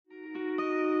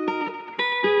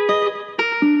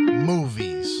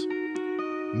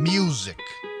music,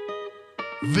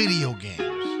 video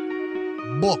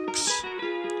games, books,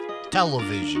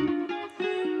 television.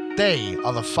 They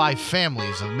are the five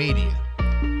families of media.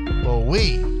 Well,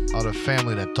 we are the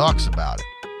family that talks about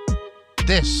it.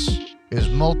 This is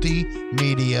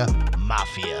Multimedia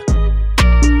Mafia.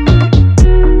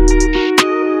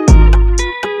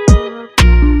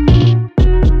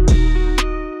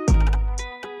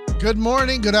 Good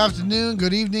morning, good afternoon,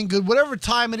 good evening, good whatever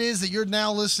time it is that you're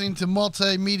now listening to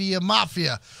Multimedia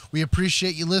Mafia. We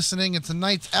appreciate you listening, and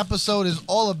tonight's episode is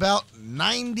all about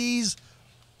 90s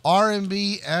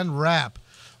R&B and rap.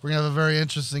 We're going to have a very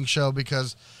interesting show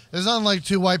because it's unlike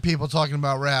two white people talking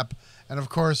about rap. And, of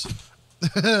course,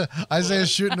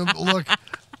 Isaiah's shooting a look.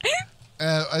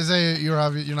 Isaiah,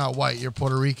 you're not white. You're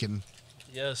Puerto Rican.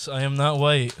 Yes, I am not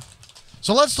white.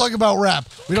 So let's talk about rap.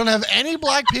 We don't have any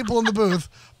black people in the booth,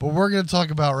 but we're going to talk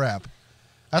about rap.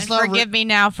 That's and not forgive me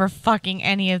now for fucking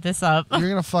any of this up. You're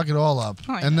going to fuck it all up.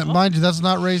 And mind you, that's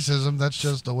not racism. That's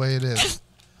just the way it is.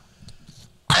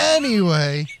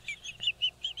 Anyway.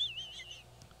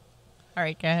 All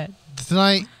right, go ahead.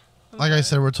 Tonight, like I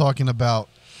said, we're talking about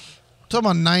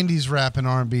 90s rap and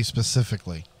R&B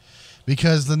specifically.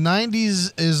 Because the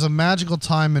 90s is a magical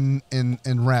time in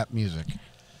rap music.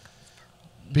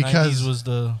 Because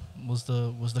 90s was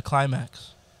the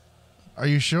climax. Are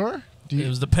you sure? It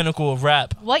was the pinnacle of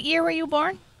rap. What year were you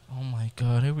born? Oh my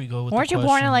God, here we go with Weren't the you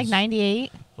born in like 98?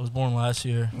 I was born last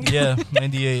year. Yeah,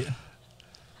 98.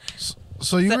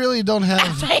 So you really don't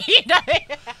have...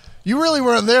 You really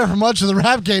weren't there for much of the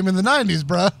rap game in the 90s,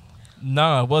 bruh.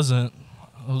 No, I wasn't.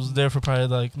 I was there for probably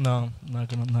not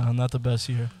the best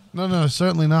year. No,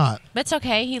 certainly not. But it's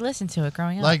okay. He listened to it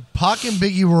growing up. Like, Pac and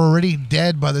Biggie were already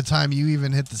dead by the time you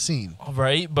even hit the scene.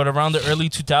 Right, but around the early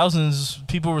 2000s,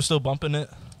 people were still bumping it.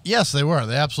 Yes, they were.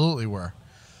 They absolutely were.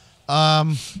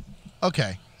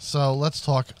 Okay, so let's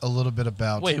talk a little bit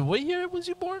about... Wait, what year was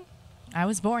you born? I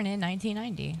was born in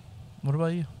 1990. What about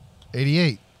you?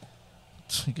 88.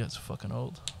 You guys are fucking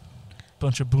old.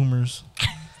 Bunch of boomers.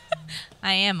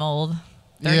 I am old.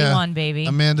 31, baby.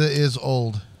 Amanda is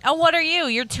old. Oh, what are you?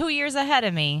 You're 2 years ahead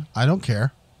of me. I don't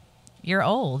care. You're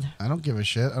old. I don't give a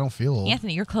shit. I don't feel old.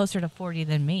 Anthony, you're closer to 40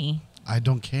 than me. I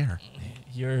don't care.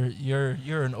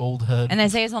 You're an old head. And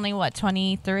Isaiah's only, what,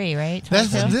 23, right?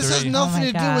 This has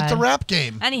nothing to do with the rap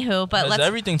game. Anywho, but let's...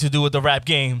 everything to do with the rap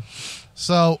game.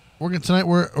 So tonight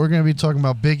we're gonna be talking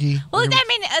about Biggie. Well, I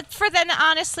mean, for then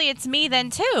honestly, it's me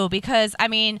then too, because I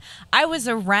mean, I was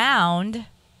around,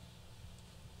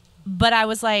 but I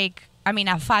was like, I mean,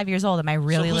 at 5 years old, am I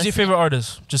really? So who's your favorite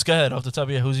artist? Just go ahead off the top of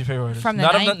your head. Who's your favorite artist? From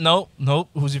the nope.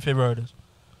 Who's your favorite artist?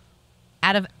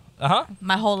 Out of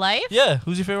my whole life? Yeah.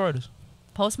 Who's your favorite artist?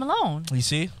 Post Malone. You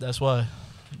see, that's why.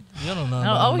 You don't know.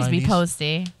 I'll always be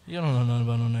Posty. You don't know nothing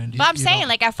about no 90s. But I'm saying,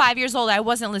 like, at 5 years old, I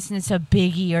wasn't listening to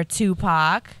Biggie or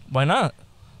Tupac. Why not?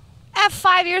 At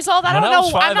 5 years old, I don't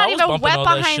know. I'm not even wet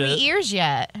behind the ears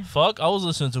yet. Fuck, I was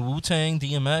listening to Wu-Tang,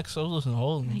 DMX. I was listening to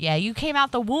all of them. Yeah, you came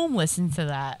out the womb listening to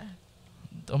that.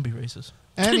 Don't be racist.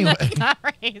 Anyway. Not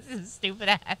racist, stupid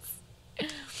ass.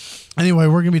 Anyway,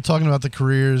 we're going to be talking about the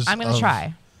careers I'm going to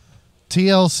try.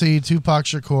 TLC, Tupac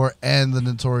Shakur, and the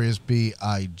Notorious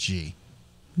B.I.G.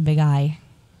 Big I.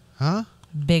 Huh?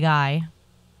 Big I.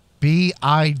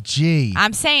 B.I.G.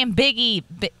 I'm saying Biggie.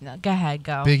 No, go ahead,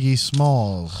 go. Biggie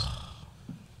Smalls.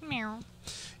 Meow.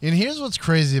 And here's what's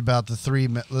crazy about the three,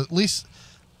 at least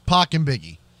Pac and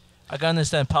Biggie. I can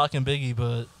understand Pac and Biggie,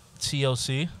 but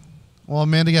TLC? Well,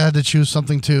 Amanda had to choose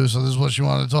something too, so this is what she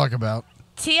wanted to talk about.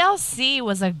 TLC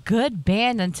was a good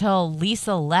band until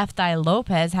Lisa Left Eye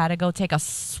Lopez had to go take a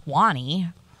Swanee.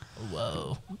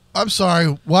 Whoa. I'm sorry,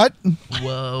 what?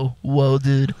 Whoa,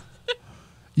 dude.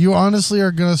 You honestly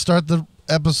are going to start the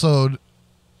episode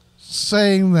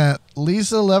saying that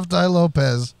Lisa Left Eye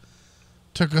Lopez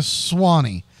took a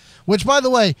Swanee, which, by the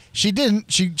way, she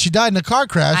didn't. She died in a car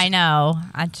crash. I know.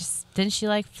 Didn't she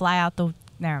like fly out the...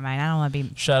 Never mind. I don't want to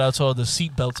be... Shout out to all the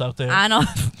seatbelts out there. I don't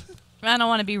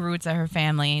want to be rude to her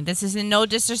family. This is in no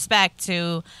disrespect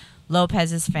to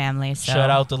Lopez's family. So. Shout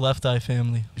out the Left Eye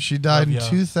family. She died in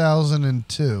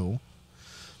 2002.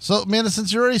 So, Amanda,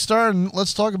 since you're already starting,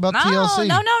 let's talk about TLC.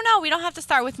 No. We don't have to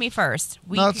start with me first.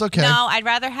 No, it's okay. No, I'd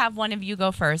rather have one of you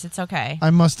go first. It's okay. I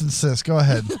must insist. Go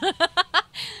ahead.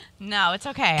 No, it's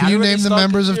okay. Can you name the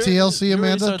members of TLC,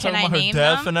 Amanda? Can I name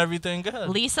them? And everything? Go ahead.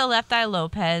 Lisa Left Eye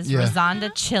Lopez,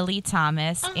 Rosanda Chili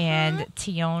Thomas, and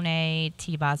Tione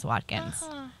T-Boz Watkins.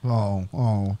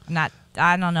 Oh.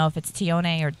 I don't know if it's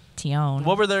Tione or Tione.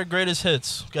 What were their greatest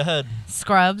hits? Go ahead.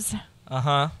 Scrubs.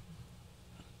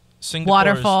 Sing the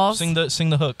Waterfalls. Chorus. Sing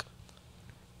the hook.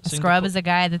 A scrub is a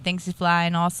guy that thinks he's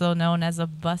flying, also known as a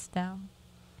bust down.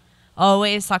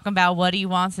 Always talking about what he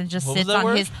wants and just What was sits that on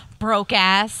word? his broke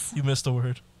ass. You missed a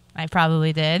word. I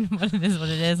probably did. But it is what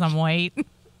it is. I'm white. Hey,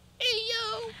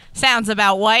 yo. Sounds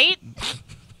about white.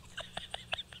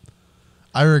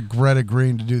 I regret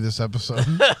agreeing to do this episode.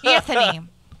 Anthony,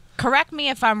 correct me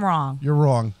if I'm wrong. You're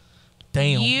wrong.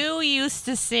 Damn. You used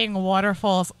to sing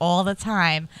Waterfalls all the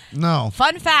time. No.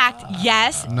 Fun fact,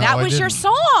 yes, No, that I was your didn't.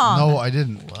 song. No, I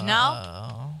didn't.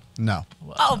 No? No.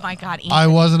 Oh, my God. Ian. I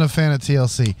wasn't a fan of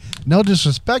TLC. No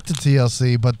disrespect to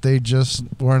TLC, but they just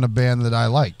weren't a band that I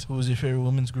liked. Who was your favorite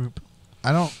women's group?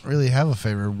 I don't really have a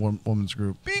favorite women's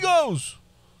group. Bigos.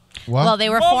 What? Well, they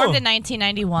were Mama. formed in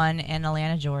 1991 in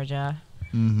Atlanta, Georgia.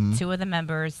 Mm-hmm. Two of the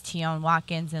members, Tion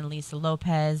Watkins and Lisa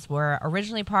Lopez, were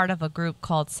originally part of a group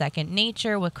called Second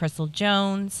Nature with Crystal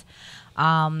Jones.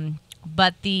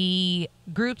 But the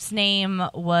group's name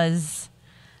was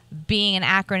being an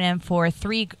acronym for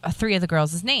three of the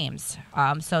girls' names.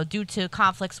 So due to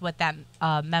conflicts with that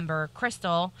member,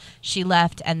 Crystal, she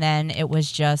left, and then it was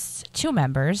just two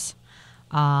members,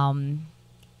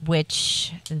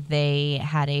 which they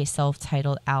had a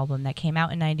self-titled album that came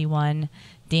out in 91,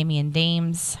 Damian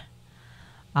Dames,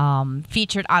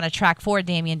 featured on a track for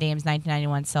Damian Dames'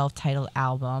 1991 self-titled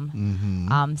album.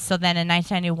 Mm-hmm. So then in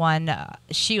 1991,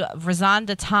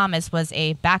 Rosanda Thomas was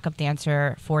a backup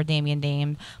dancer for Damian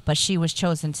Dame, but she was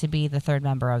chosen to be the third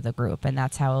member of the group, and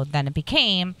that's how then it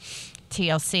became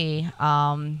TLC,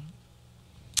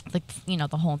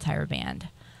 the whole entire band.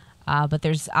 But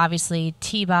there's obviously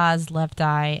T-Boz, Left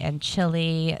Eye, and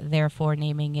Chili, therefore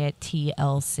naming it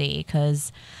TLC,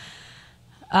 because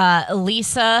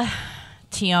Lisa,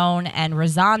 Tion, and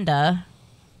Rosanda,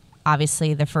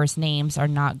 obviously the first names are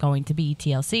not going to be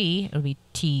TLC. It'll be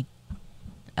TLR.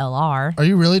 Are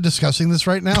you really discussing this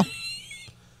right now?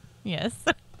 Yes.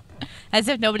 As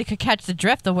if nobody could catch the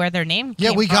drift of where their name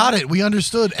came Yeah, we from. got it. We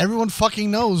understood. Everyone fucking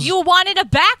knows. You wanted a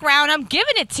background. I'm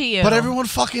giving it to you. But everyone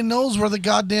fucking knows where the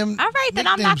goddamn All right, then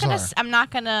I'm nicknames not are.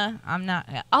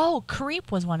 gonna. Oh, Creep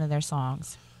was one of their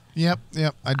songs. Yep.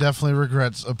 I definitely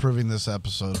regret approving this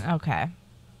episode. Okay.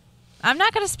 I'm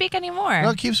not gonna speak anymore.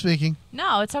 No, keep speaking.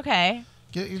 No, it's okay.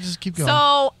 You just keep going.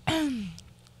 So,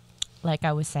 like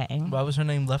I was saying, Why was her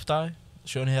name Left Eye?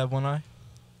 She only had one eye.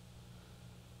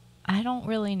 I don't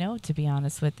really know, to be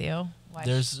honest with you. Why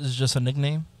There's is just a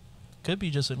nickname. Could be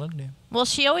just a nickname. Well,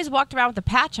 she always walked around with a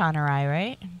patch on her eye,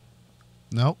 right?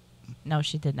 Nope. No,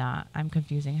 she did not. I'm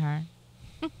confusing her.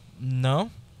 No.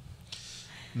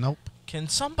 Nope. Can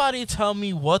somebody tell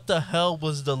me what the hell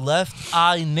was the Left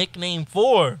Eye nickname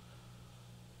for?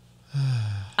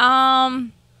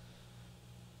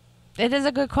 It is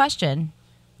a good question.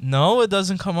 No, it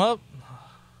doesn't come up.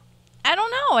 I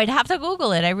don't know. I'd have to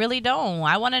Google it. I really don't.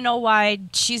 I want to know why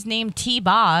she's named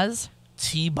T-Boz.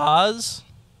 T-Boz?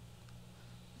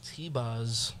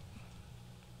 T-Boz.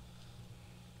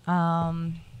 Let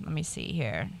me see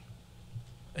here.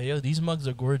 Hey, yo, these mugs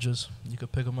are gorgeous. You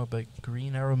could pick them up at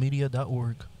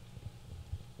greenarrowmedia.org.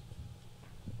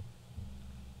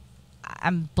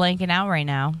 I'm blanking out right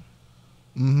now.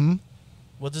 Mm-hmm.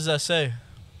 What does that say?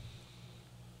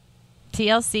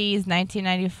 TLC's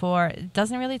 1994. It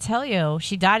doesn't really tell you.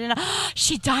 She died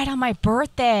she died on my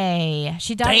birthday.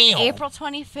 She died Damn. April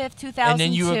 25th, 2002. And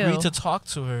then you agreed to talk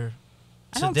to her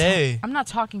today. I'm not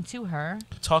talking to her.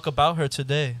 Talk about her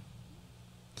today.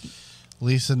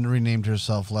 Lisa renamed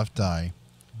herself Left Eye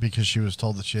because she was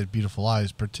told that she had beautiful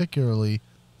eyes, particularly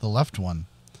the left one.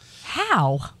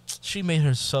 How? She made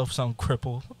herself sound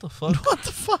crippled. What the fuck? What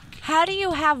the fuck? How do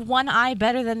you have one eye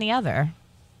better than the other?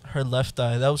 Her left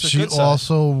eye. That was a She good side.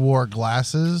 also wore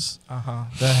glasses Uh-huh.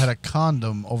 that had a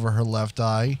condom over her left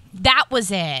eye. That was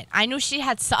it. I knew she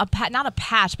had not a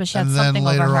patch, but she had And then something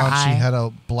later over her on, eye. she had a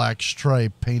black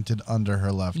stripe painted under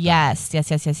her left eye. Yes.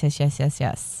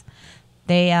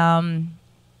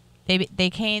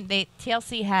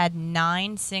 TLC had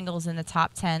 9 singles in the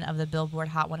top 10 of the Billboard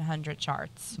Hot 100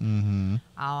 charts. Mm-hmm.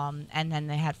 And then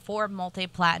they had 4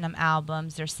 multi-platinum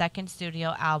albums. Their second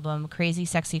studio album, Crazy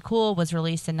Sexy Cool, was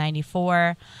released in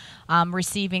 94,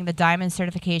 receiving the diamond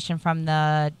certification from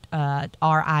the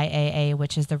RIAA,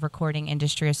 which is the Recording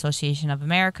Industry Association of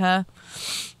America.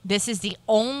 This is the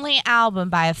only album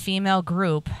by a female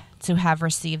group to have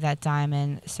received that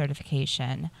diamond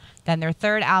certification. Then their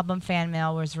third album, Fan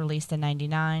Mail, was released in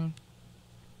 99.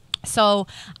 So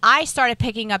I started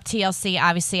picking up TLC,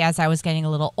 obviously, as I was getting a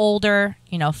little older,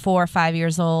 4 or 5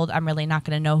 years old. I'm really not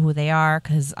going to know who they are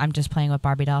because I'm just playing with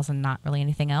Barbie dolls and not really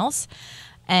anything else.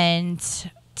 And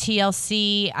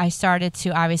TLC, I started to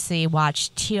obviously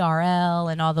watch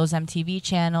TRL and all those MTV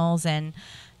channels. And,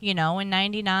 in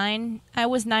 99, I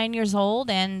was 9 years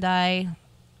old and I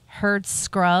heard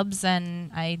Scrubs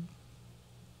and I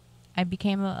I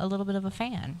became a little bit of a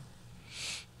fan.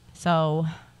 So,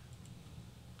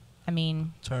 I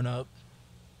mean, Turn up.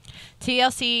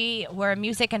 TLC were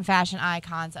music and fashion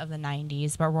icons of the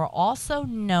 90s, but were also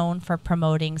known for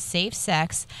promoting safe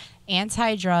sex,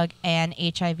 anti-drug, and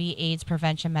HIV/AIDS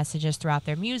prevention messages throughout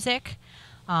their music.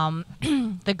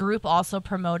 The group also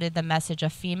promoted the message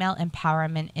of female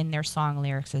empowerment in their song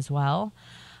lyrics as well.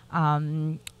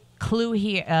 Clue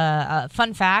here,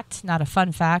 fun fact, not a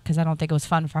fun fact because I don't think it was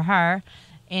fun for her.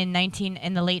 In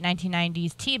the late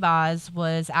 1990s, T-Boz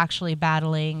was actually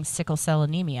battling sickle cell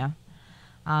anemia.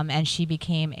 And she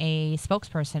became a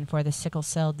spokesperson for the Sickle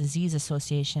Cell Disease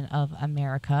Association of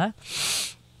America.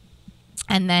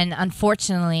 And then,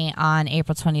 unfortunately, on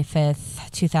April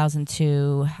 25th,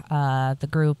 2002, the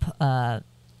group, the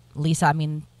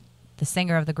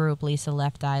singer of the group, Lisa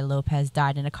Left Eye Lopez,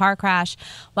 died in a car crash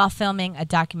while filming a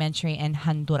documentary in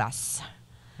Honduras.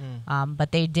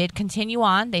 But they did continue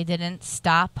on. They didn't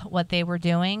stop what they were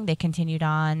doing. They continued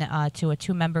on to a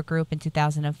 2-member group in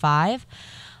 2005.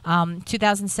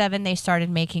 2007, they started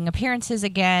making appearances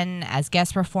again as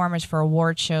guest performers for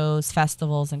award shows,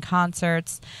 festivals, and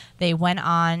concerts. They went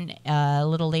on a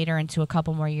little later into a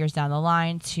couple more years down the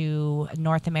line to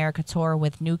North America tour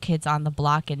with New Kids on the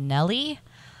Block and Nelly.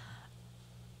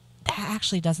 That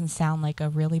actually doesn't sound like a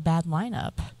really bad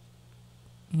lineup.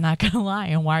 I'm not going to lie.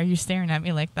 And why are you staring at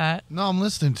me like that? No, I'm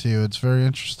listening to you. It's very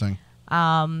interesting.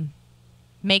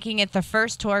 Making it the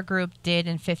first tour group did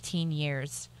in 15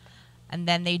 years. And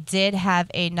then they did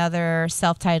have another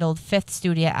self-titled 5th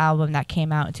studio album that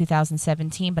came out in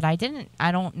 2017, but I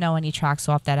don't know any tracks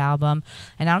off that album,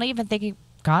 and I don't even think it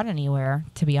got anywhere,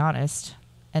 to be honest.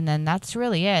 And then that's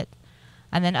really it.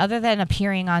 And then other than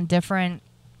appearing on different,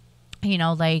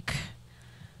 like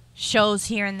shows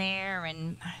here and there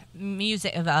and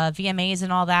music, VMAs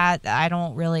and all that,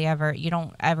 you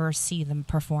don't ever see them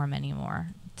perform anymore,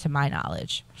 to my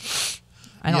knowledge.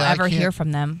 I don't ever hear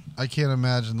from them. I can't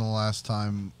imagine the last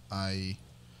time I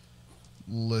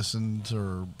listened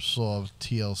or saw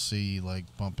TLC like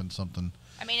bumping something.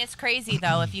 I mean, it's crazy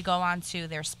though. If you go onto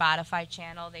their Spotify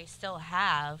channel, they still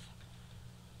have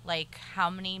like how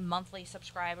many monthly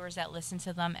subscribers that listen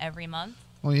to them every month?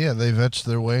 Well, yeah, they've etched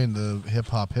their way into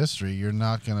hip-hop history. You're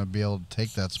not going to be able to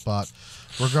take that spot,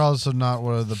 regardless of not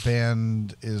whether the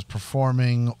band is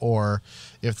performing or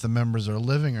if the members are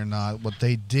living or not. What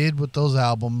they did with those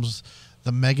albums,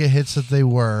 the mega hits that they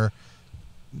were,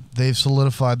 they've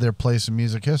solidified their place in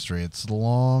music history. It's the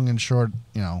long and short,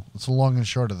 it's the long and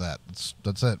short of that.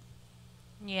 That's it.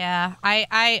 Yeah,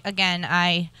 I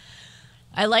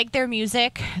like their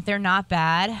music. They're not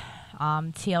bad.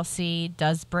 TLC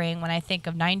does bring, when I think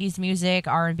of 90s music,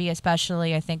 R&B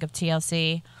especially, I think of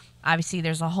TLC. Obviously,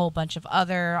 there's a whole bunch of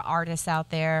other artists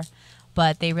out there,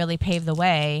 but they really paved the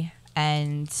way.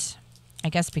 And I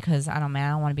guess because, I don't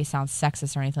want to sound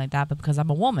sexist or anything like that, but because I'm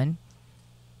a woman,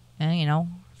 and,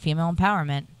 female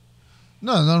empowerment.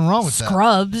 No, nothing wrong with that.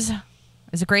 Scrubs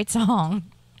is a great song.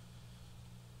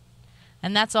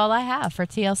 And that's all I have for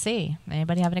TLC.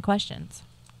 Anybody have any questions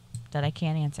that I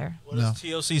can't answer? What does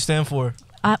TLC stand for?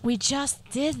 We just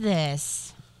did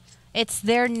this. It's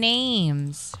their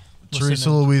names. Teresa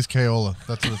Louise Cayola.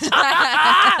 That's what it's.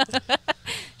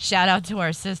 Shout out to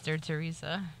our sister,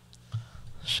 Teresa.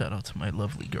 Shout out to my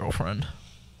lovely girlfriend.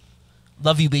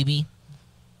 Love you, baby.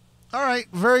 All right.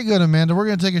 Very good, Amanda. We're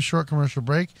going to take a short commercial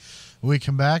break. When we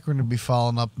come back, we're going to be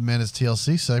following up Amanda's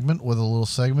TLC segment with a little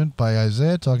segment by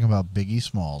Isaiah talking about Biggie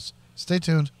Smalls. Stay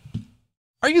tuned.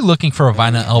 Are you looking for a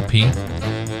vinyl LP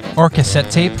or cassette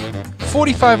tape?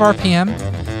 45 RPM?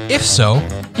 If so,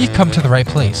 you've come to the right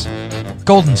place.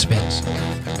 Golden Spins.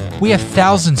 We have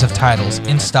thousands of titles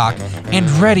in stock and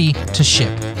ready to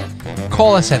ship.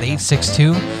 Call us at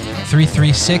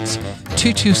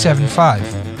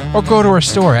 862-336-2275 or go to our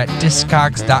store at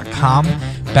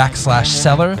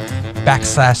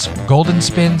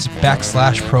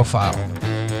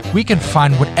discogs.com/seller/goldenspins/profile. We can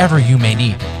find whatever you may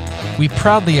need. We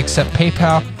proudly accept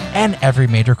PayPal and every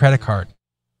major credit card.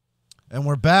 And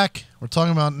we're back. We're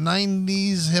talking about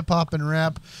 90s hip-hop and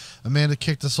rap. Amanda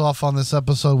kicked us off on this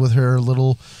episode with her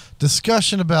little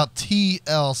discussion about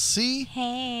TLC.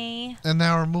 Hey. And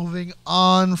now we're moving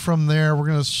on from there. We're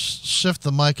going to shift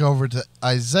the mic over to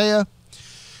Isaiah.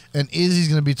 And Izzy's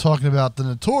going to be talking about the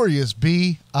notorious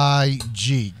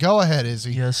B.I.G. Go ahead,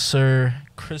 Izzy. Yes, sir.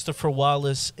 Christopher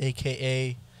Wallace,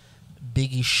 a.k.a.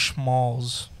 Biggie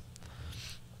Smalls.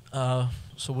 So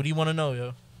what do you want to know,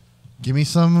 yo? Give me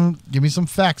some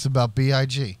facts about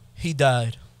B.I.G. He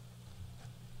died.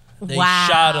 They Wow.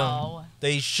 shot him.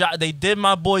 They did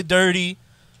my boy dirty.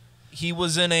 He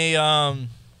was in a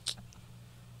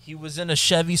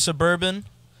Chevy Suburban,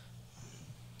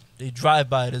 They drive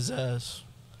by his ass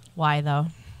Why though?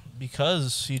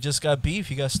 because he just got beef.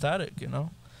 He got static. You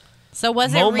know. So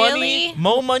was Mo it really? money,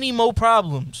 mo money, mo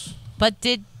problems. But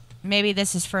maybe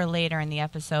this is for later in the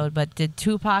episode, but did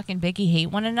Tupac and Biggie hate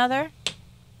one another?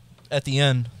 At the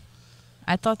end,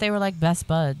 I thought they were like best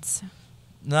buds.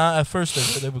 nah. At first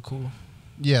they were cool.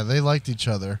 Yeah, they liked each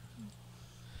other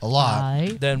a lot.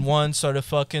 Right. Then one started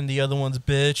fucking the other one's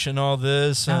bitch and all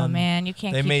this. Oh And man, you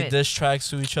can't they keep made it. diss tracks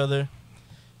to each other.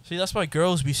 See, that's why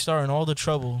girls be starting all the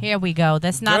trouble. Here we go.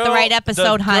 That's not the right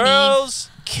episode, the honey. Girls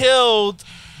killed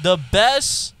the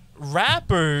best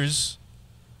rappers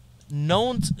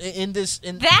known in this.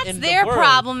 That's in their the world.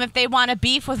 problem if they want to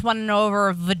beef with one another over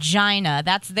a vagina.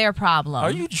 That's their problem.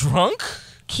 Are you drunk?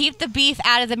 Keep the beef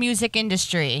out of the music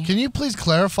industry. Can you please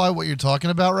clarify what you're talking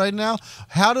about right now?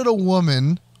 How did a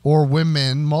woman or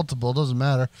women, multiple, doesn't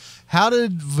matter, how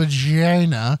did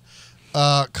vagina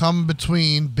come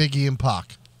between Biggie and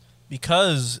Pac?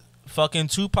 Because fucking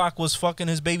Tupac was fucking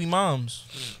his baby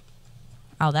moms.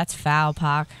 Oh, that's foul,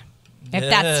 Pac. If Yeah.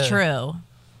 that's true.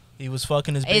 He was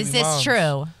fucking his baby Is this moms.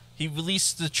 true? He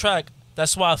released the track.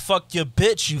 That's why I fucked your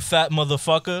bitch, you fat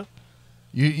motherfucker.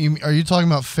 You are you talking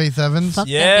about Faith Evans, Fuck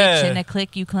Yeah. that bitch in a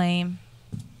click you claim.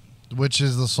 which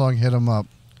is the song "Hit 'Em Up"?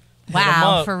 Hit 'em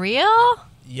Wow, up. for real?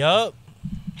 Yup.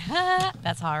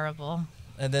 That's horrible.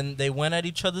 And then they went at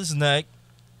each other's neck.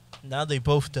 Now they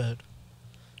both dead.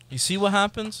 You see what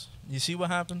happens? You see what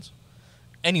happens?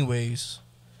 Anyways,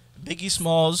 Biggie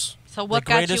Smalls, So what the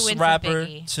got you greatest into rapper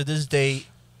Biggie? to this date.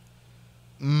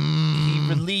 He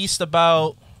released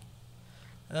about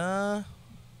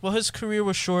well, his career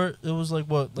was short. It was like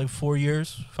what, like 4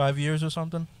 years, 5 years or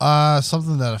something.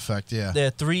 Something to that effect. Yeah. Yeah,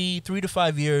 3 to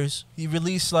 5 years. He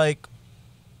released like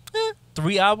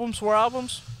 3 albums, 4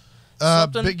 albums.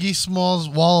 Something. Biggie Smalls,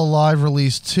 while alive,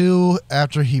 released 2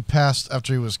 after he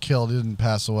was killed. He didn't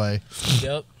pass away.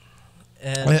 Yep.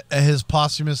 And His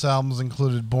posthumous albums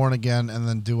included "Born Again" and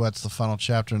then duets "The Final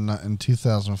Chapter" in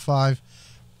 2005.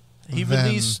 he Then-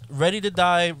 released "Ready to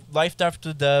Die," "Life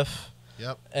After Death,"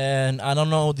 Yep. and I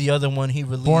don't know the other one he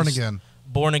released. "Born Again."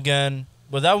 Born Again.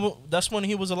 But that's when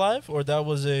he was alive, or that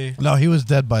was a. No, he was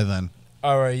dead by then.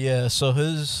 All right, yeah. So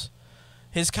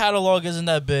his catalog isn't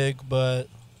that big, but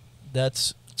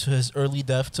that's to his early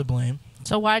death to blame,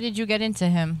 So why did you get into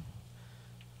him?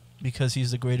 because he's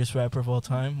the greatest rapper of all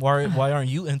time. Why aren't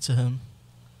you into him?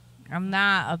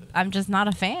 I'm just not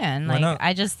a fan. Why Like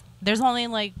not? there's only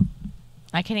like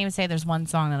I can't even say there's one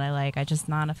song that I like. I just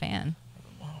not a fan.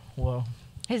 Well,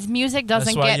 His music doesn't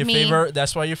that's why get your me.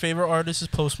 That's why your favorite artist is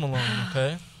Post Malone.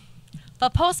 Okay.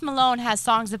 But Post Malone has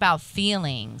songs about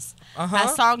feelings. Uh-huh.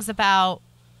 Has songs about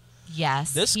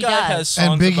yes. This he guy does. has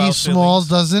songs And Biggie about Smalls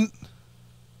feelings. doesn't.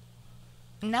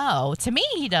 No, to me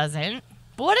he doesn't.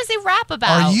 But what does he rap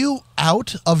about? Are you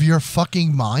out of your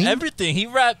fucking mind? Everything he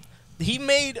rapped. He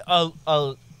made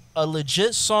a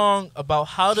legit song about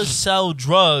how to sell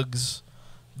drugs,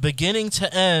 beginning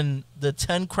to end. The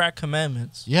 10 Crack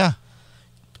Commandments. Yeah.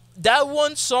 That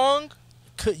one song,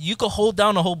 you could hold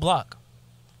down a whole block.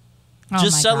 Oh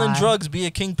Just my selling God. drugs, be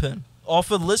a kingpin. Off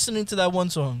of listening to that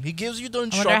one song, he gives you the I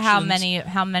instructions. wonder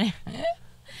how many.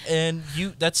 And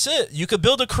that's it. You could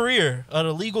build a career, an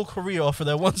illegal career, off of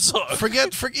that one song.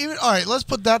 Even all right. Let's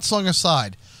put that song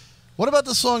aside. What about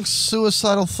the song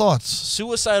 "Suicidal Thoughts"?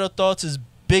 Suicidal Thoughts is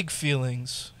big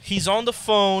feelings. He's on the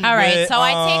phone. All right, with, so I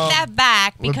take that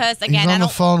back because again he's on I the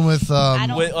don't. phone with I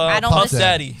don't- with I don't Puff listen-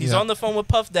 Daddy. He's Yeah. on the phone with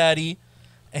Puff Daddy,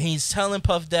 and he's telling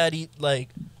Puff Daddy like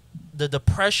the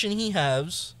depression he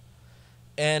has,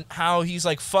 and how he's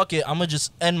like, "Fuck it, I'm gonna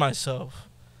just end myself."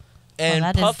 And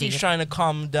that is Puffy's deep. trying to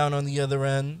calm him down on the other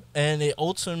end, and it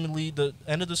ultimately, the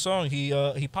end of the song, he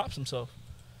pops himself.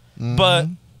 Mhm. But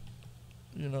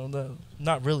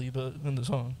not really, but in the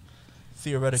song,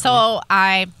 theoretically. So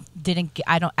I didn't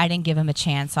give him a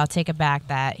chance. So I'll take it back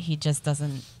that he just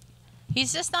doesn't.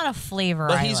 He's just not a flavor.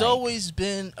 But I he's like. always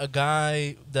been a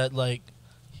guy that like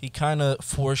he kind of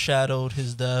foreshadowed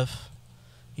his death.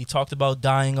 He talked about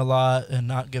dying a lot and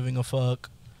not giving a fuck.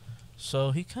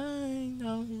 So he kind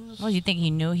of Well, you think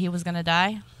he knew he was gonna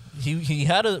die? he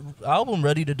had an album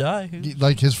Ready to Die.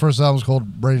 like his first album was called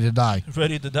 "Ready to Die."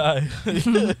 Ready to Die.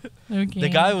 Okay. The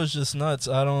guy was just nuts.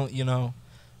 I don't,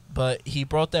 but he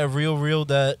brought that real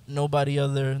that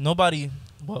nobody,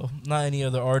 well, not any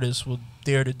other artist would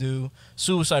dare to do.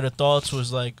 Suicidal Thoughts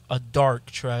was like a dark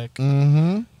track.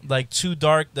 Mm-hmm. Like too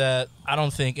dark that I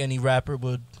don't think any rapper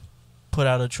would put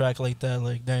out a track like that.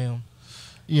 Like, damn.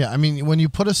 Yeah, I mean, when you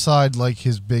put aside like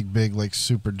his big, like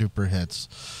super duper hits,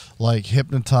 like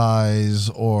 "Hypnotize"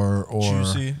 or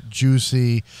Juicy.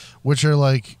 Juicy, which are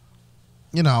like,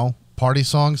 party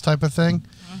songs type of thing.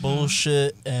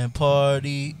 bullshit and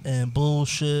party and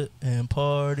bullshit and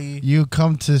party. You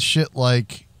come to shit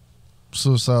like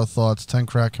Suicidal Thoughts, 10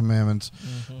 Crack Commandments,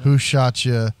 Who Shot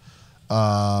You,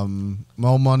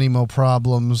 Mo Money, Mo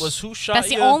Problems. Was Who Shot That's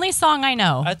the Ya? only song I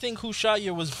know. I think Who Shot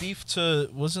You was beef to.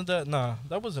 Wasn't that? Nah,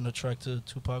 that wasn't a track to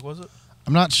Tupac, was it?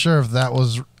 I'm not sure if that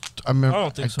was. I mean, I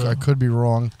don't think so. I could be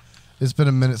wrong. It's been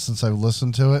a minute since I've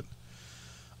listened to it.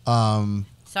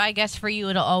 So I guess for you,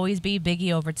 it'll always be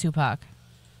Biggie over Tupac.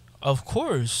 Of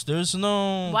course, there's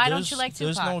no. Why don't you like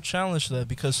There's Tupac? no challenge to that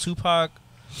because Tupac,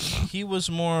 he was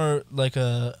more like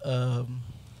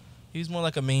he's more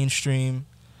like a mainstream,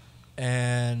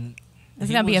 and It's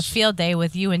he gonna be a was- field day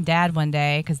with you and Dad one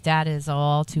day because Dad is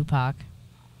all Tupac.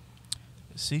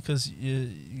 See, because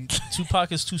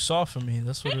Tupac is too soft for me.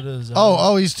 That's what it is.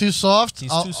 Oh, he's too soft?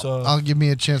 He's I'll, too soft. I'll give me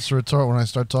a chance to retort when I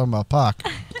start talking about Pac.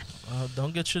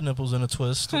 Don't get your nipples in a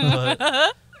twist.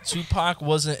 But Tupac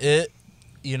wasn't it.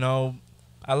 You know,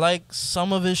 I like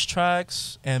some of his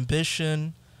tracks.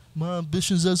 Ambition. My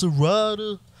ambitions as a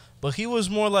rider. But he was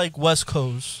more like West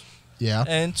Coast. Yeah.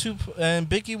 And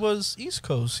Biggie was East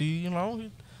Coast. He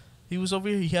was over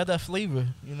here. He had that flavor.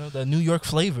 You know, that New York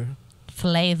flavor.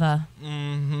 Flavor.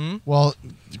 Mm-hmm. Well,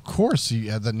 of course he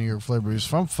had that New York flavor. He was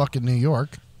from fucking New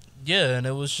York. Yeah, and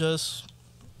it was just,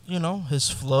 you know, his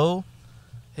flow,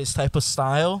 his type of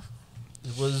style.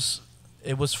 It was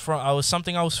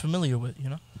something I was familiar with, you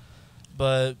know.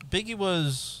 But Biggie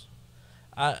was,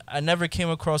 I never came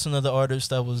across another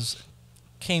artist that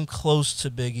came close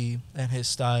to Biggie and his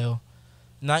style.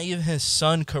 Not even his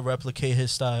son could replicate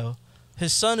his style.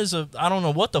 His son is I don't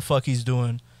know what the fuck he's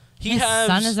doing. His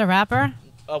son is a rapper?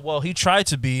 Well, he tried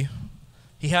to be.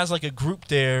 He has like a group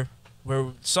there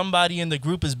where somebody in the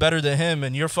group is better than him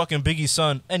and you're fucking Biggie's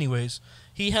son. Anyways,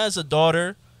 he has a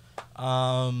daughter.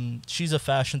 She's a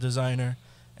fashion designer.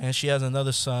 And she has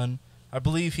another son. I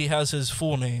believe he has his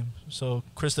full name. So,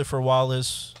 Christopher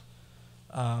Wallace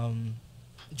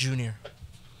Jr.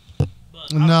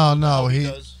 No, No, he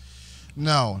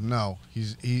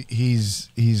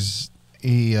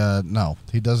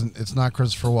doesn't. It's not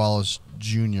Christopher Wallace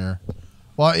Jr.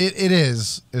 Well, it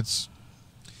is. It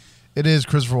is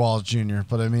Christopher Wallace Jr.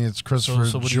 But I mean, it's Christopher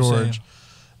So what are you saying? George.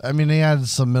 I mean, they added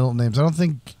some middle names. I don't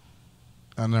think.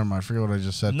 Oh, never mind. I forget what I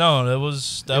just said. No, that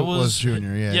was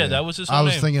Junior. Yeah, yeah, that was his whole I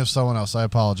was name. thinking of someone else. I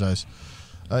apologize.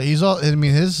 He's all. I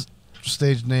mean, his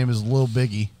stage name is Lil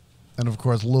Biggie, and of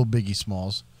course, Lil Biggie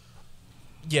Smalls.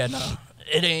 Yeah, no,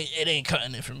 it ain't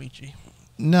cutting it for me, G.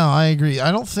 No, I agree.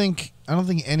 I don't think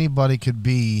anybody could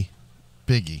be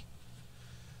Biggie.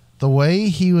 The way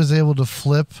he was able to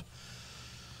flip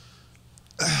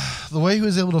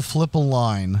a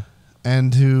line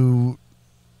and to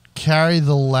carry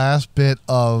the last bit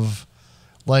of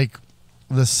like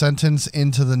the sentence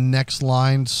into the next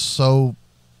line so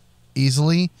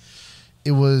easily,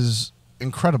 it was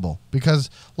incredible. Because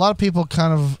a lot of people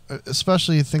kind of,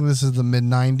 especially think this is the mid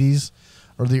 90s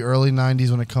or the early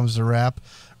 90s when it comes to rap,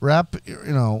 you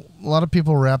know, a lot of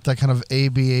people rap that kind of A,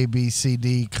 B, C,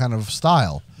 D kind of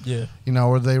style. Yeah. You know,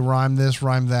 where they rhyme this,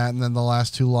 rhyme that, and then the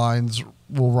last two lines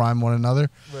will rhyme one another.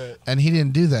 Right. And he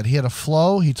didn't do that. He had a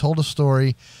flow, he told a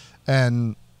story,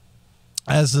 and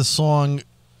as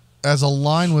a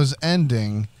line was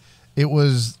ending, it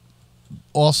was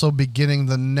also beginning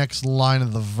the next line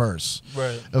of the verse.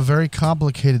 Right. A very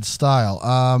complicated style.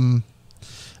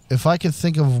 If I could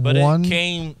think of But one... it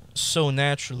came so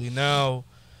naturally. Now,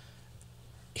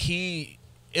 it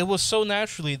was so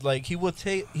naturally, like he would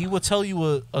tell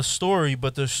you a story,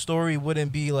 but the story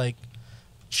wouldn't be like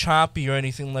choppy or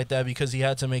anything like that because he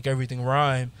had to make everything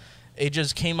rhyme. It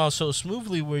just came out so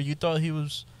smoothly where you thought he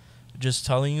was just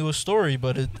telling you a story,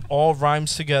 but it all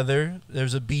rhymes together.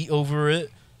 There's a beat over it,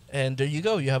 and there you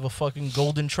go. You have a fucking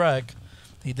golden track.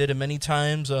 He did it many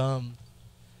times.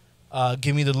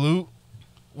 Give Me the Loot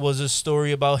was a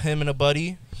story about him and a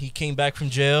buddy. He came back from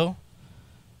jail.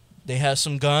 They had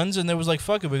some guns, and they was like,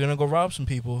 fuck it, we're going to go rob some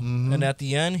people. Mhm. And at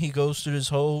the end, he goes through this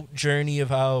whole journey of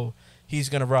how he's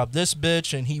going to rob this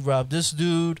bitch, and he robbed this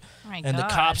dude, Oh my and the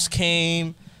God. cops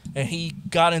came, and he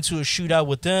got into a shootout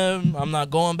with them. I'm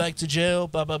not going back to jail,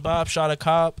 blah, blah, blah, shot a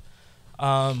cop.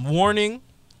 Warning.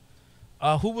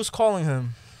 Who was calling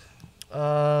him?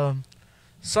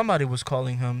 Somebody was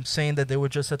calling him, saying that they were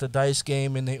just at the dice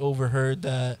game, and they overheard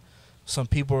that some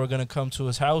people were going to come to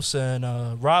his house and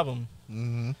rob him.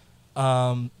 Mhm.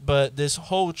 But this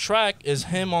whole track is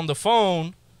him on the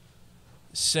phone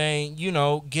saying, you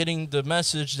know, getting the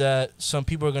message that some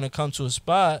people are going to come to a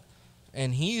spot,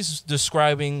 and he's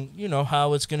describing, you know,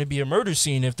 how it's going to be a murder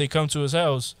scene if they come to his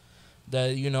house.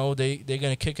 That, you know, they're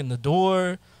going to kick in the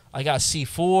door, I got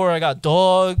C4, I got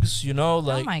dogs, you know,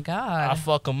 like oh my I God.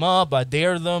 fuck them up, I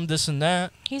dare them, this and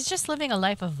that. He's just living a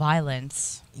life of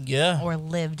violence. Yeah. Or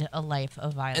lived a life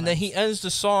of violence. And then he ends the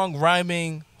song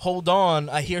rhyming, hold on,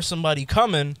 I hear somebody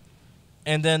coming.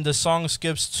 And then the song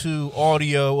skips to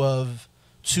audio of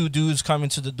two dudes coming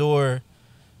to the door,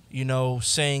 you know,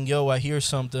 saying, yo, I hear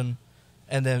something.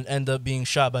 And then end up being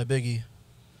shot by Biggie.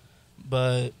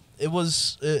 But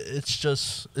it's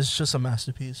just a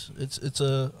masterpiece. It's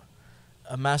a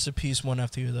masterpiece one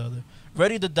after the other.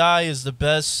 Ready to Die is the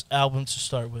best album to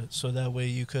start with, so that way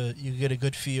you get a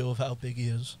good feel of how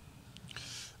Biggie is.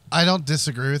 I don't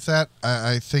disagree with that.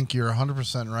 I think you're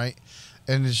 100% right.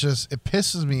 And it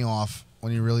pisses me off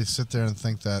when you really sit there and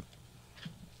think that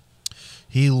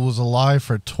he was alive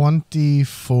for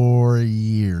 24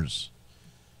 years.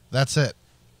 That's it.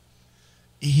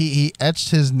 He etched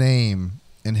his name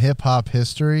in hip-hop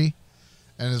history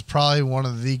and is probably one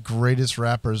of the greatest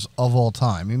rappers of all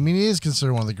time. I mean, he is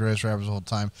considered one of the greatest rappers of all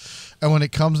time. And when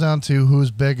it comes down to who's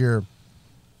bigger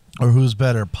or who's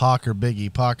better, Pac or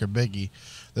Biggie,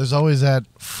 there's always that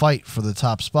fight for the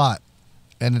top spot.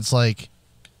 And it's like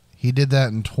he did that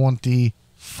in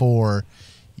 24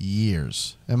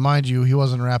 years. And mind you, he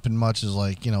wasn't rapping much as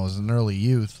as an early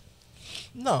youth.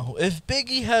 No, if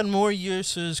Biggie had more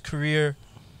years to his career,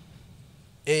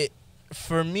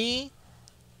 for me,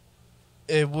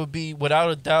 it would be, without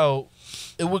a doubt,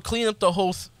 it would clean up the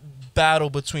whole battle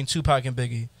between Tupac and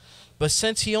Biggie. But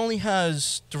since he only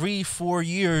has 3-4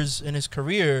 years in his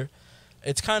career,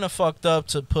 it's kind of fucked up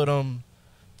to put them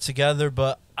together.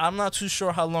 But I'm not too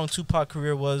sure how long Tupac's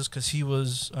career was, because he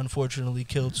was unfortunately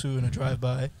killed too in a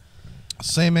drive-by.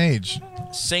 Same age.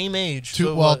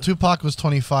 Tupac was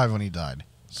 25 when he died.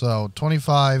 So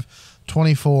 25,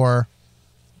 24.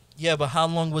 Yeah, but how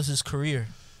long was his career?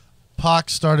 Pac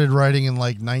started writing in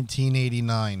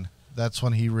 1989. That's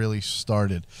when he really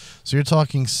started. So you're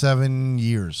talking 7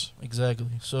 years. Exactly.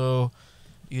 So,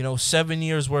 7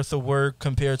 years worth of work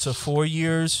compared to 4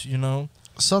 years,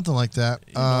 Something like that.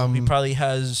 He probably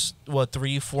has,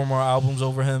 3-4 more albums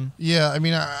over him. Yeah, I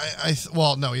mean,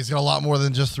 no, he's got a lot more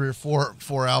than just 3 or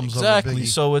 4 albums over Biggie. Exactly.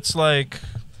 So it's like,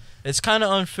 it's kind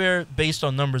of unfair based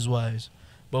on numbers-wise.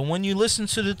 But when you listen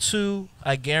to the two,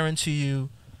 I guarantee you,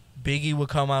 Biggie would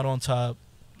come out on top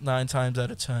 9 times out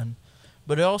of 10.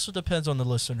 But it also depends on the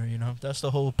listener, That's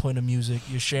the whole point of music.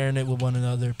 You're sharing it with one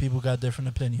another. People got different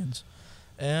opinions.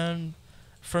 And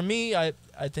for me, I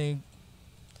think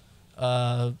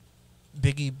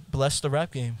Biggie blessed the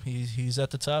rap game. He's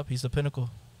at the top. He's the pinnacle.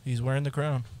 He's wearing the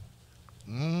crown.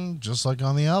 Just like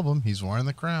on the album, he's wearing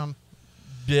the crown.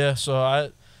 Yeah,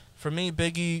 so for me,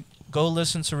 Biggie, go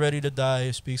listen to Ready to Die.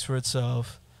 It speaks for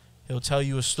itself. He'll tell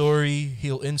you a story.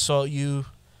 He'll insult you.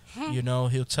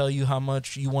 He'll tell you how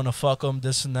much you want to fuck him,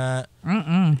 this and that.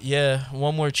 Yeah,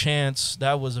 One More Chance.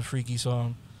 That was a freaky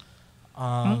song.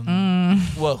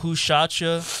 Who Shot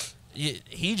Ya?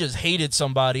 He just hated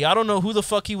somebody. I don't know who the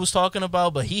fuck he was talking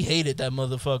about, but he hated that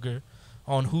motherfucker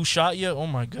on Who Shot Ya. Oh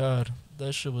my God,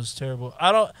 that shit was terrible.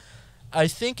 I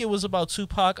think it was about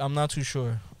Tupac. I'm not too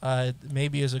sure.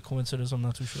 Maybe it's a coincidence. I'm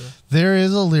not too sure. There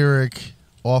is a lyric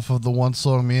off of the one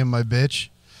song, Me and My Bitch,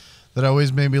 that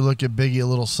always made me look at Biggie a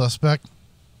little suspect.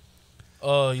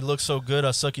 Oh, you look so good,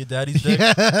 I suck your daddy's dick.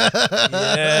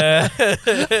 Yeah.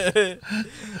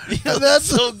 You look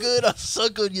so good, I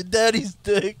suck on your daddy's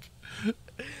dick.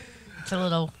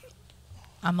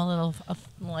 I'm a little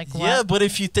like, what? Yeah, but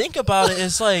if you think about it,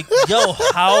 it's like, yo,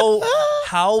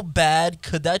 how bad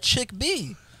could that chick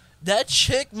be? That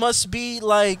chick must be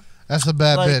like... That's a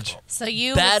bad bitch. So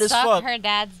you bad would as suck fuck. her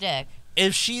dad's dick.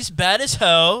 If she's bad as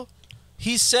hell,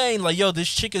 he's saying, like, yo, this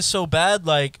chick is so bad,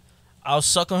 like, I'll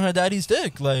suck on her daddy's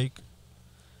dick. Like,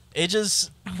 it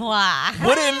just... Why?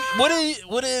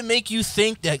 Would it make you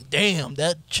think that, damn,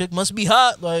 that chick must be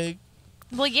hot? Like...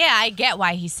 Well, yeah, I get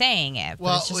why he's saying it. But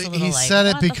Well, it's just a he little said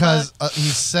it what the because fuck? he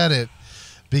said it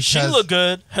because She look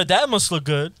good. Her dad must look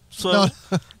good. So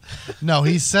no,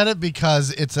 he said it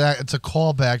because it's a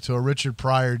callback to a Richard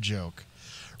Pryor joke.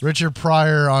 Richard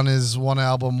Pryor on his one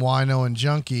album Wino and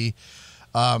Junkie,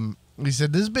 he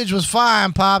said, "This bitch was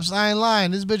fine, pops. I ain't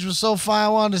lying. This bitch was so fine, I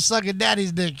wanted to suck her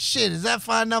daddy's dick. Shit, is that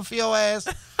fine enough for your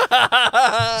ass?"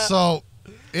 So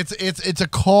it's a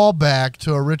callback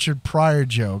to a Richard Pryor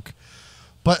joke.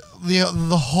 But the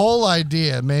whole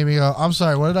idea made me go, I'm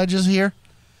sorry, what did I just hear?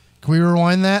 Can we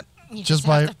rewind that? You just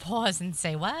have to pause and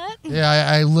say, what? Yeah,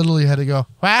 I literally had to go,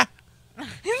 what?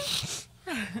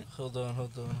 Hold on.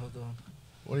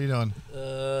 What are you doing?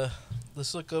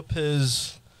 Let's look up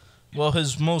his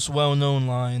most well-known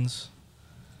lines.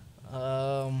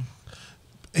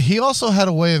 he also had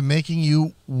a way of making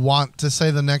you want to say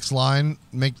the next line,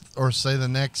 say the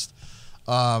next.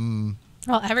 Well,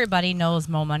 everybody knows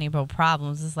Mo Money Bro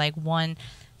Problems is like one.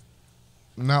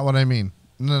 Not what I mean.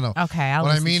 No. Okay, I'll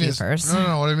what listen I mean to you is, first.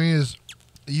 No. What I mean is,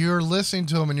 you're listening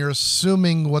to him and you're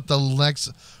assuming what the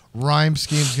next rhyme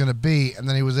scheme is going to be, and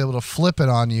then he was able to flip it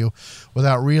on you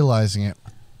without realizing it.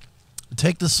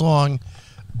 Take the song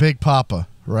Big Papa,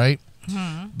 right?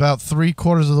 Mm-hmm. About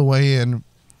 3/4 of the way in,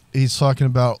 he's talking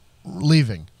about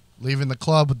leaving the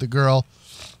club with the girl,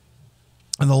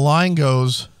 and the line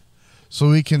goes, so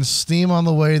we can steam on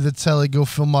the way to the telly, go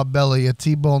fill my belly, a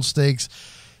T-bone steaks,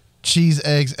 cheese,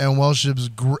 eggs, and Welch's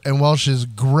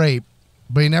grape.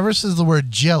 But he never says the word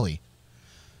jelly,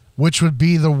 which would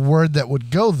be the word that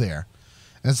would go there.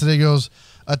 And so he goes,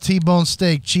 a T-bone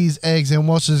steak, cheese, eggs, and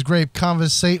Welch's grape.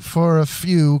 Conversate for a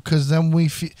few, cause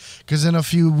in a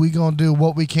few we gonna do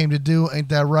what we came to do. Ain't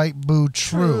that right, boo?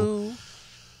 True.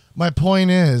 My point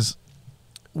is,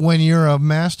 when you're a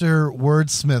master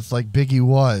wordsmith like Biggie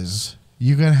was,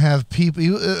 you can have people.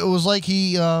 It was like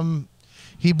he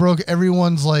broke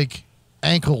everyone's like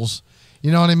ankles.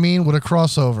 You know what I mean? With a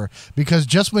crossover, because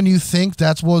just when you think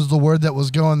that was the word that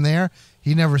was going there,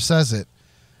 he never says it.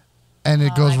 And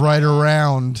it goes right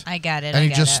around. I get it. And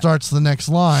he just starts the next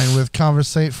line with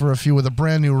conversate for a few with a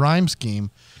brand new rhyme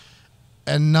scheme.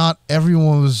 And not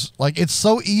everyone was like, it's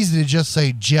so easy to just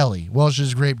say jelly,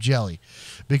 Welch's grape jelly,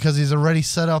 because he's already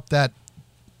set up that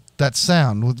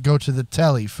sound with go to the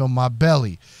telly, fill my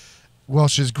belly,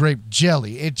 Welch's grape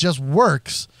jelly. It just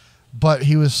works, but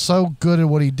he was so good at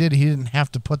what he did, he didn't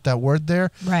have to put that word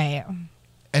there. Right.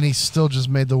 And he still just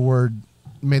made the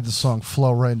song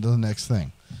flow right into the next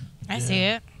thing. I see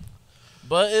it.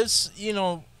 But it's,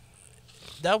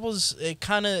 that was it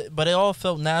kind of, but it all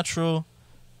felt natural.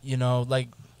 Like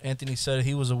Anthony said,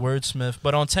 he was a wordsmith.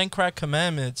 But on 10 Crack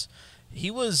Commandments, he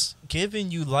was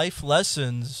giving you life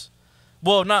lessons.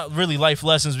 Well, not really life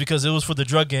lessons because it was for the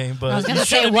drug game. But I was going to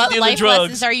say, what life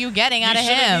lessons are you getting out of him?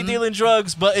 You shouldn't be dealing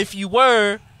drugs. But if you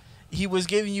were, he was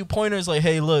giving you pointers like,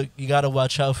 hey, look, you got to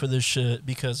watch out for this shit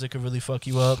because it could really fuck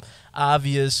you up.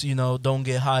 Obvious, don't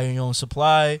get high on your own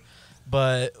supply.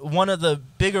 But one of the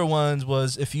bigger ones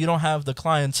was if you don't have the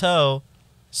clientele,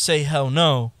 say hell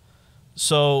no.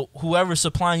 So whoever's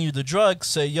supplying you the drugs,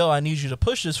 say, yo, I need you to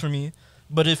push this for me.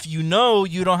 But if you know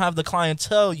you don't have the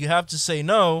clientele, you have to say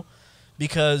no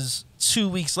because 2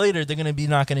 weeks later, they're going to be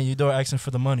knocking at your door asking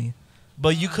for the money.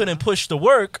 But you couldn't push the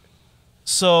work,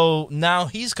 so now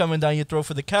he's coming down your throat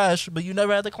for the cash, but you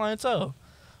never had the clientele.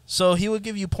 So he would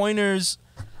give you pointers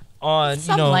on,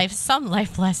 some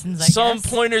life lessons, I guess. Some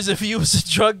pointers if you was a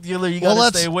drug dealer you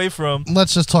got to stay away from.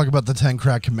 Let's just talk about the 10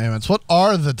 Crack Commandments. What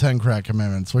are the 10 Crack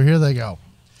Commandments? Well, here they go.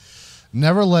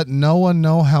 Never let no one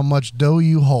know how much dough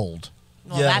you hold.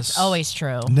 Well, that's always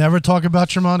true. Never talk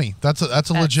about your money. That's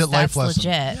a legit life lesson.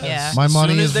 That's legit, yeah. My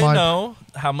money as is soon as they know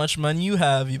how much money you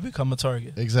have, you become a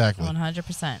target. Exactly.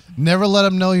 100%. Never let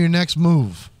them know your next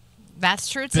move. That's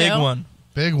true, too.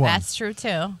 Big one. That's true,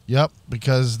 too. Yep,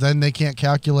 because then they can't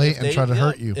calculate and try to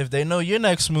hurt you. If they know your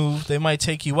next move, they might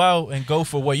take you out and go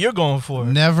for what you're going for.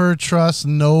 Never trust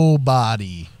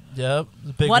nobody. Yep.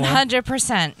 Big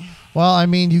 100%. Well, I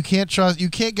mean, you can't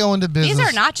go into business. These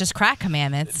are not just crack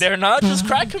commandments. They're not just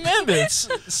crack commandments.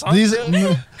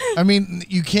 I mean,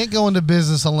 you can't go into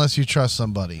business unless you trust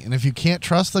somebody. And if you can't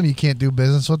trust them, you can't do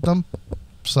business with them.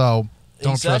 So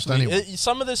don't trust anyone.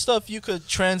 Some of this stuff you could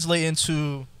translate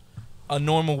into a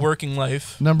normal working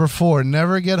life. Number 4,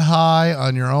 never get high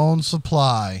on your own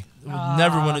supply.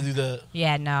 Never want to do that.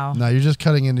 Yeah, no. No, you're just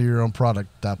cutting into your own product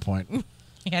at that point.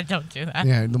 Yeah, don't do that.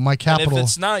 Yeah, my capital. And if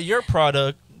it's not your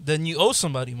product, then you owe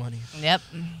somebody money. Yep.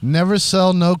 Never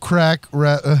sell no crack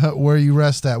where you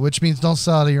rest at, which means don't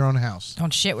sell out of your own house.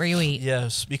 Don't shit where you eat.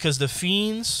 Yes, because the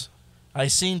fiends, I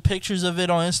seen pictures of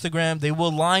it on Instagram. They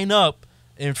will line up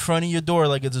in front of your door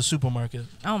like it's a supermarket.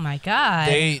 Oh my God.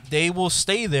 They will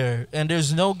stay there, and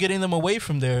there's no getting them away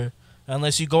from there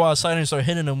unless you go outside and start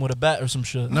hitting them with a bat or some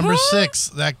shit. Number 6,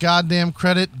 that goddamn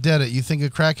credit debit. You think a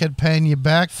crackhead paying you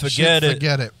back? Forget it.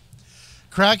 Forget it.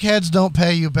 Crackheads don't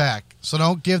pay you back, so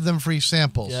don't give them free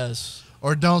samples. Yes.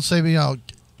 Or don't say, I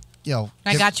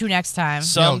got you next time.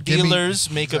 Some dealers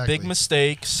make a big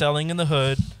mistake selling in the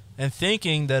hood and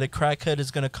thinking that a crackhead is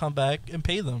going to come back and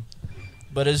pay them.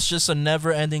 But it's just a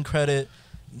never-ending credit.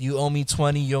 You owe me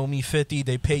 20, you owe me 50.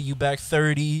 They pay you back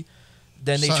 30.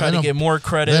 Then they try to get more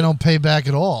credit. They don't pay back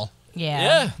at all. Yeah.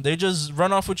 Yeah, they just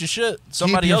run off with your shit.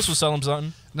 Somebody else will sell them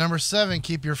something. Number 7,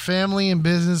 keep your family and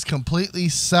business completely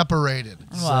separated.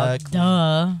 Well,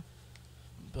 duh.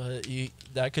 But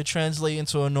that could translate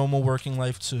into a normal working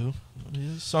life too.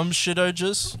 Some shit are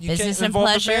just you Business can't and involve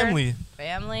the pleasure. family.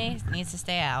 Family needs to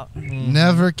stay out.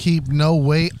 Never keep no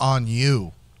weight on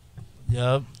you.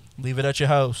 Yep. Leave it at your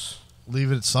house. Leave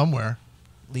it somewhere.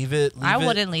 Leave it. I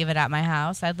wouldn't leave it at my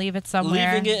house. I'd leave it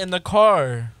somewhere. Leaving it in the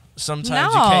car.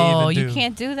 Sometimes no, you can't even do. you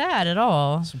can't do that at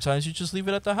all. Sometimes you just leave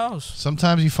it at the house.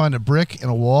 Sometimes you find a brick in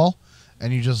a wall,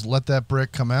 and you just let that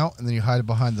brick come out, and then you hide it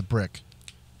behind the brick.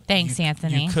 Thanks,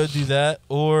 Anthony. You could do that,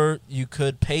 or you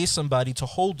could pay somebody to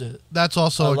hold it. That's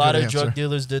also a lot good of answer. drug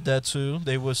dealers did that too.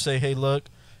 They would say, "Hey, look,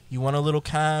 you want a little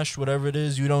cash, whatever it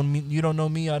is. You don't know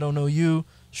me, I don't know you.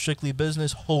 Strictly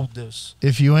business. Hold this.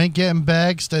 If you ain't getting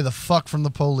bagged, stay the fuck from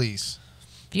the police.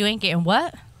 If you ain't getting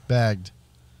what? Bagged.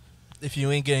 If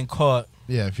you ain't getting caught,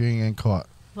 Yeah, if you ain't getting caught.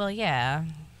 Well, yeah.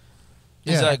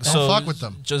 Yeah, exactly. don't So fuck with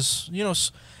them. Just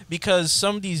because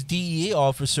some of these DEA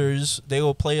officers, they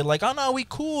will play it like, "Oh no, we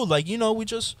cool. Like we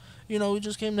just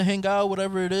came to hang out,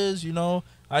 whatever it is.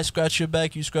 I scratch your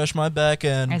back, you scratch my back,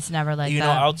 and It's never like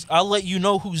that. I'll let you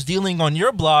know who's dealing on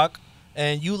your block,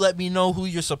 and you let me know who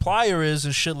your supplier is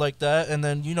and shit like that, and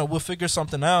then we'll figure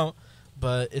something out."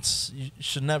 But you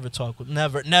should never talk with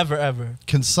never ever.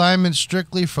 Consignment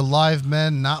strictly for live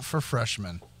men, not for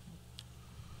freshmen.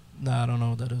 Nah, I don't know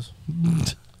what that is.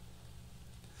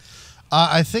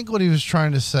 I think what he was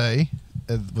trying to say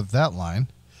with that line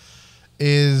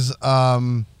is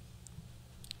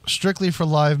strictly for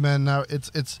live men. Now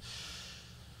it's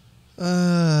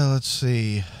let's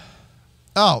see.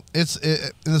 Oh, it's in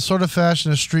the sort of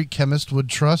fashion a street chemist would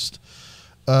trust,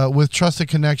 with trusted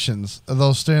connections,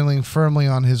 though standing firmly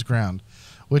on his ground,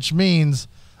 which means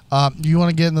you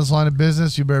want to get in this line of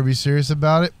business, you better be serious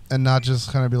about it and not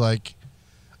just kind of be like,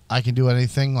 I can do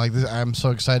anything like this. I'm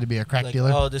so excited to be a crack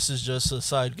dealer. Oh, this is just a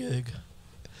side gig.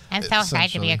 I'm so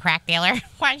excited to be a crack dealer.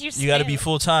 Why'd you say You got to be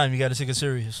full time. You got to take it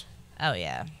serious. Oh,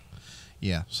 yeah.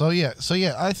 Yeah. So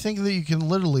I think that you can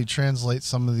literally translate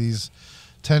some of these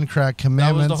 10 crack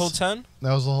commandments. That was the whole 10?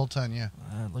 That was the whole 10, yeah.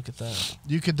 Look at that.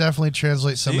 You could definitely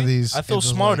translate some of these. I feel into,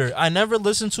 smarter. like- I never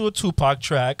listened to a Tupac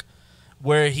track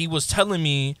where he was telling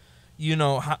me,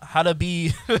 how to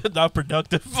be not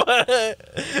productive. You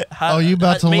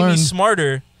about to made learn. me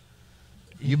smarter.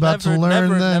 You about to learn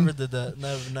then? Never did that.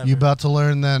 Never. You about to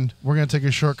learn then? We're going to take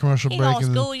a short commercial He break. gonna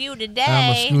And school you I'm going to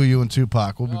today. school you in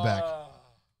Tupac. We'll be back.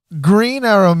 Green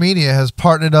Arrow Media has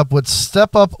partnered up with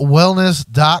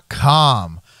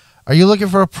StepUpWellness.com. Are you looking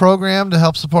for a program to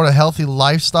help support a healthy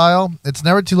lifestyle? It's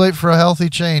never too late for a healthy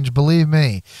change, believe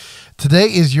me. Today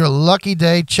is your lucky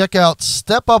day. Check out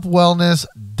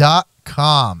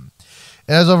StepUpWellness.com.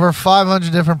 It has over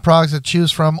 500 different products to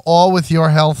choose from, all with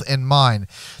your health in mind.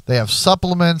 They have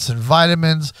supplements and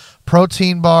vitamins,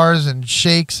 protein bars and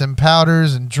shakes and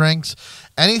powders and drinks.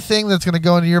 Anything that's going to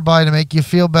go into your body to make you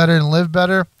feel better and live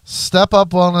better,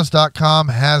 StepUpWellness.com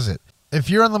has it. If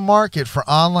you're in the market for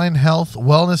online health,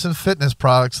 wellness, and fitness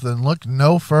products, then look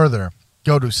no further.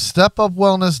 Go to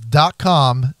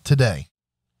StepUpWellness.com today.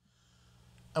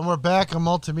 And we're back on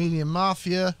Multimedia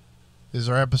Mafia. This is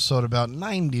our episode about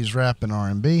 90s rap and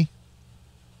R&B.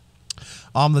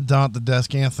 I'm the Don at the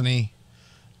desk, Anthony.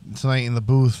 Tonight in the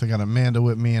booth, I got Amanda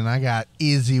with me, and I got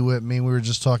Izzy with me. We were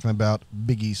just talking about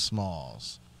Biggie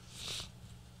Smalls.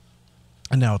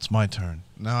 And now it's my turn.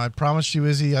 Now, I promised you,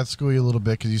 Izzy, I'd school you a little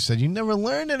bit because you said you never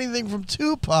learned anything from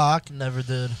Tupac. Never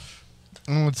did.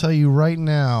 I'm going to tell you right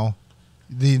now,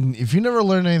 if you never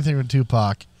learned anything from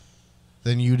Tupac,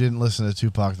 then you didn't listen to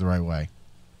Tupac the right way.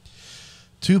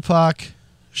 Tupac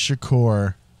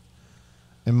Shakur,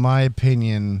 in my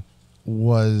opinion,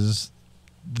 was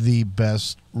the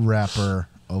best rapper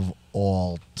of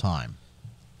all time.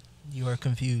 You are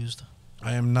confused.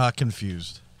 I am not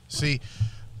confused. See,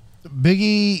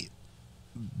 Biggie's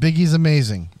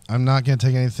amazing. I'm not going to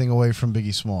take anything away from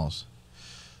Biggie Smalls.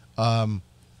 But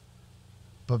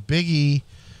Biggie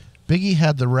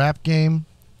had the rap game,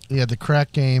 he had the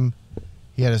crack game,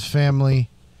 he had his family,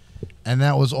 and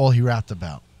that was all he rapped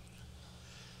about.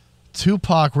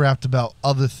 Tupac rapped about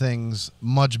other things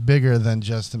much bigger than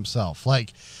just himself.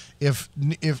 Like, if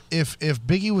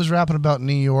Biggie was rapping about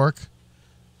New York,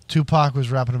 Tupac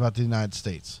was rapping about the United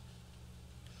States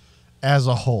as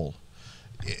a whole.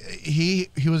 He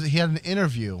had an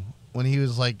interview when he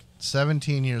was like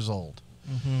 17 years old,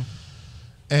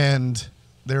 and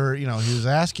he was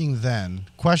asking then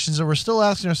questions that we're still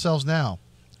asking ourselves now.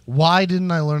 Why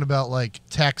didn't I learn about like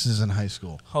taxes in high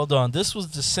school? Hold on. This was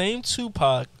the same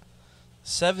Tupac,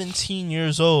 17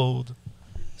 years old,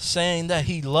 saying that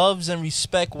he loves and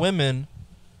respects women,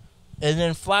 and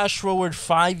then flash forward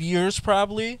 5 years,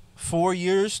 probably 4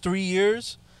 years, 3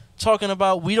 years. talking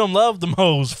about we don't love them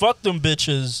hoes, fuck them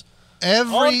bitches.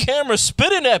 On camera,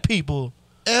 spitting at people.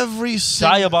 Every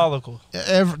single, diabolical.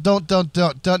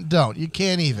 Don't. You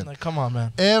can't even. Like, come on,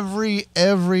 man.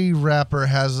 Every rapper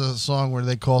has a song where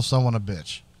they call someone a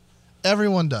bitch.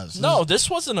 Everyone does. No, this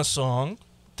wasn't a song.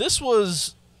 This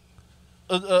was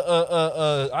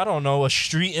I don't know, a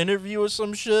street interview or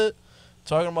some shit.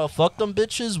 Talking about fuck them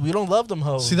bitches, we don't love them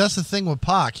hoes. See, that's the thing with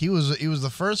Pac. He was the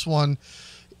first one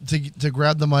to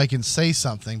grab the mic and say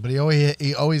something, but he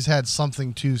always had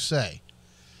something to say.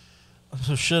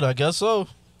 So shit, I guess so.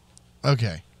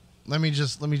 Okay, let me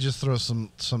just throw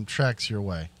some tracks your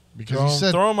way because you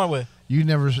said throw them my way. You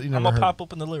never I'm gonna heard pop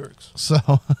open the lyrics. So,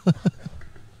 all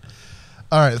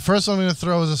right, the first one I'm gonna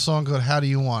throw is a song called "How Do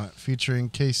You Want It"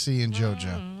 featuring KC and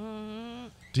JoJo.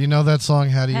 Do you know that song?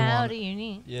 How do you want it? You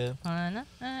need? Yeah.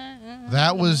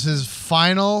 That was his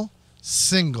final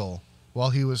single while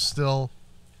he was still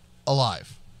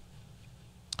alive.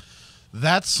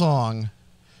 That song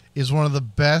is one of the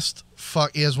best.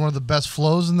 He has one of the best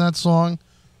flows in that song.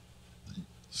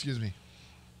 Excuse me.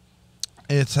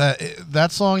 It's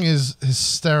that song is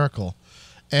hysterical,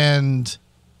 and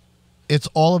it's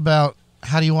all about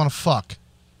how do you want to fuck.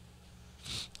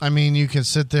 I mean, you can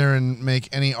sit there and make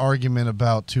any argument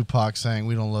about Tupac saying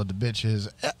we don't love the bitches.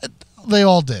 They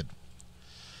all did.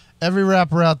 Every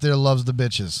rapper out there loves the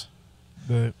bitches.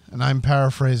 Right. And I'm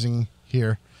paraphrasing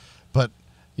here. But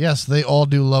yes, they all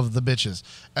do love the bitches.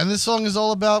 And this song is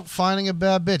all about finding a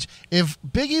bad bitch. If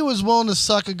Biggie was willing to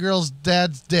suck a girl's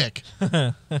dad's dick,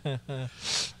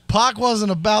 Pac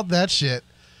wasn't about that shit.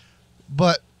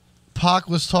 But Pac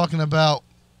was talking about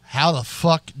how the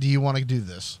fuck do you want to do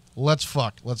this? Let's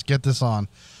fuck. Let's get this on.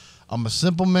 I'm a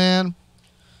simple man.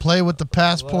 Play with the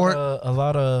passport. A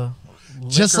lot of liquor.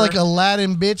 Just like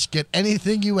Aladdin, bitch. Get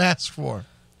anything you ask for.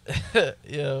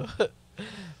 Yeah.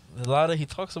 He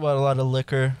talks about a lot of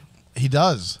liquor. He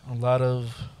does. A lot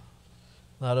of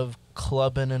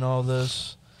clubbing and all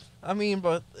this. I mean,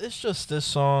 but it's just this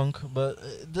song.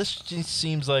 But this just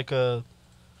seems like a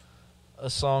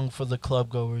song for the club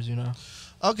goers, you know.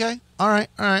 Okay. All right.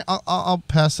 I'll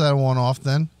pass that one off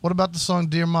then. What about the song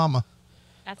 "Dear Mama"?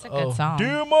 That's a good song.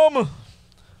 Dear Mama.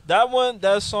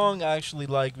 That song I actually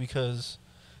like because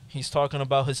he's talking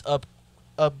about his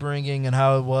upbringing and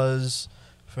how it was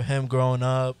for him growing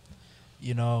up,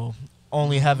 you know,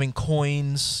 only having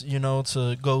coins, you know,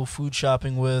 to go food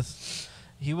shopping with.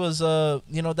 He was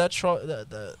you know, that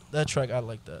track I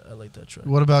like that. I like that track.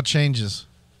 What about "Changes"?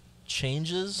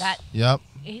 Changes? Yep.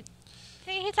 He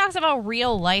talks about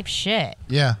real life shit.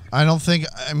 Yeah, I don't think.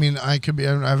 I mean, I could be.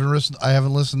 I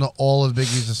haven't listened to all of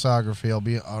Biggie's discography,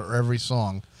 or every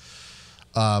song.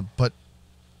 But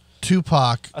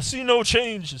Tupac. I see no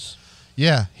changes.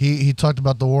 Yeah, he talked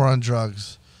about the war on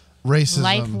drugs, racism.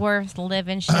 Life worth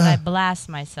living. Should I blast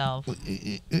myself?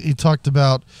 He talked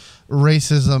about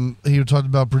racism. He talked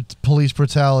about police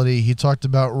brutality. He talked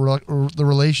about the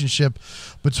relationship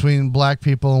between black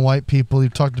people and white people. He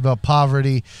talked about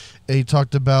poverty. He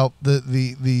talked about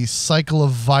the cycle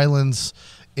of violence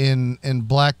in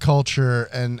black culture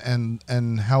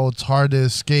and how it's hard to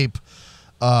escape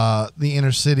the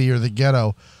inner city or the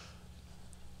ghetto.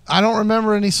 I don't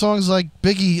remember any songs like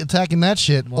Biggie attacking that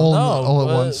shit all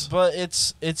at once. But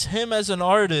it's him as an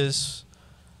artist,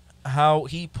 how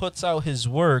he puts out his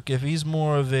work. If he's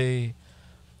more of a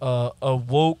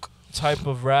woke type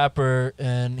of rapper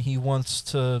and he wants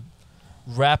to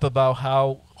rap about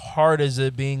how hard is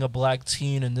it being a black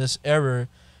teen in this era,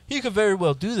 he could very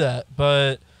well do that.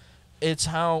 But it's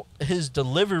how his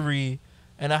delivery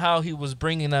and how he was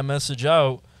bringing that message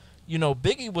out. You know,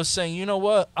 Biggie was saying, you know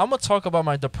what, I'm going to talk about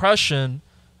my depression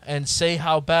and say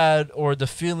how bad or the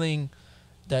feeling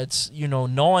that's, you know,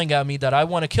 gnawing at me that I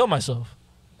want to kill myself.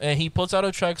 And he puts out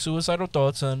a track, Suicidal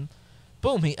Thoughts, and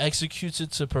boom, he executes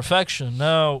it to perfection.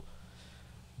 Now,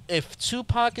 if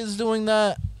Tupac is doing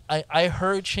that, I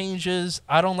heard Changes.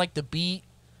 I don't like the beat.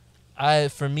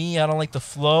 For me, I don't like the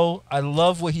flow. I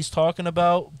love what he's talking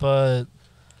about, but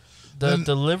the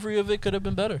delivery of it could have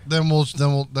been better. Then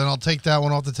I'll take that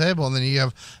one off the table, and then you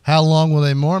have "How Long Will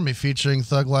They Mourn Me" featuring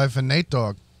Thug Life and Nate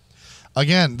Dogg.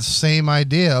 Again, the same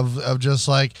idea of just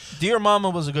like Dear Mama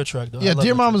was a good track though. Yeah,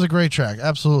 Dear Mama was a great track,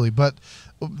 absolutely. But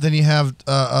then you have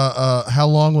 "How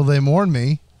Long Will They Mourn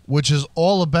Me," which is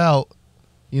all about,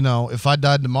 you know, if I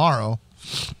died tomorrow.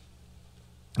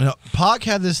 You know, Pac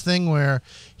had this thing where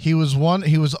he was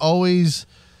always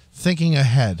thinking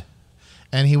ahead,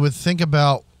 and he would think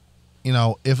about, you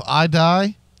know, if I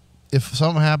die, if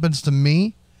something happens to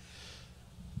me,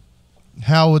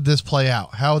 how would this play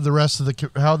out? How would the rest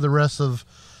of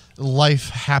life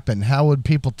happen? How would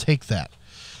people take that?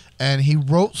 And he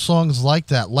wrote songs like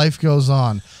that. Life Goes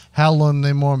On, How Long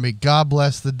They Mourn Me, God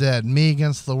Bless the Dead, Me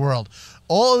Against the World.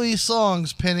 All of these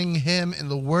songs pinning him in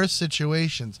the worst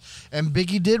situations. And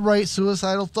Biggie did write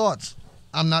suicidal thoughts.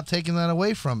 I'm not taking that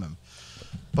away from him.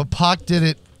 But Pac did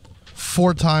it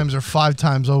 4 times or 5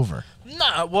 times over.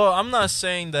 Nah, well, I'm not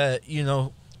saying that,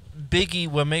 Biggie,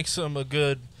 what makes him a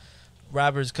good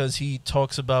rapper is because he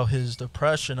talks about his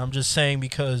depression. I'm just saying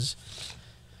because,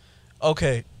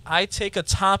 okay, I take a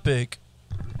topic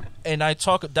and I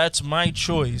talk, that's my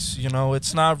choice,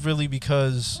 It's not really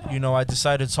because, I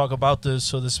decided to talk about this,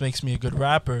 so this makes me a good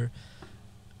rapper.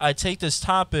 I take this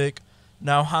topic,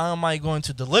 now how am I going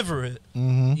to deliver it?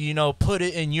 Mm-hmm. Put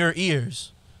it in your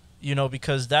ears,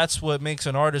 because that's what makes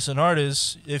an artist an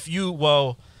artist. If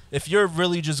you're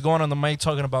really just going on the mic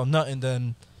talking about nothing,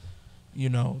 then,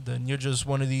 then you're just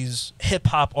one of these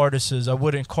hip-hop artists. I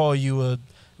wouldn't call you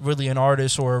really an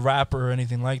artist or a rapper or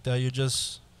anything like that. You're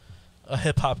just a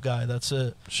hip-hop guy. That's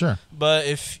it. Sure. But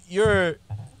if you're,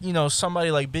 somebody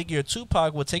like Biggie or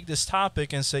Tupac would take this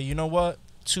topic and say, you know what?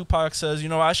 Tupac says,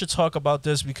 I should talk about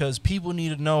this because people need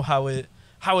to know how it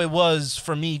was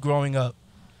for me growing up.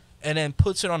 And then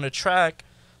puts it on the track,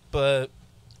 but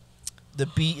the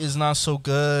beat is not so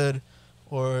good,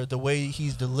 or the way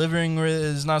he's delivering it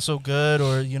is not so good,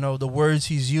 or the words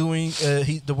he's using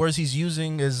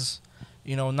is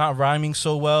not rhyming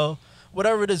so well.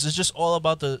 Whatever it is, it's just all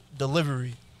about the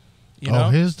delivery.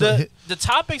 The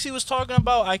topics he was talking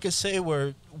about, I could say,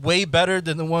 were way better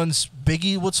than the ones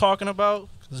Biggie was talking about,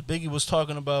 because Biggie was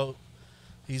talking about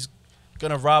he's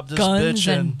gonna rob this guns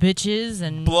bitch and bitches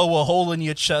and blow a hole in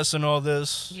your chest and all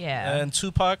this. Yeah. And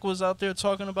Tupac was out there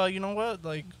talking about,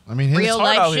 like, I mean, his real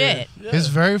life shit. Yeah. His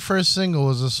very first single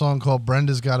was a song called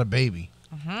Brenda's Got a Baby.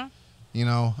 Mm-hmm.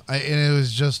 And it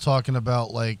was just talking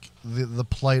about like the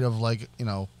plight of like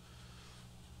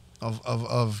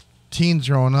of teens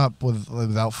growing up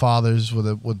without fathers,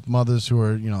 with mothers who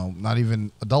are not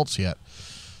even adults yet.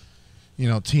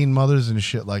 Teen mothers and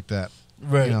shit like that.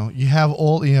 Right. You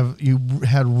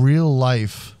had real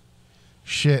life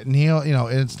shit, and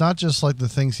and it's not just like the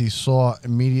things he saw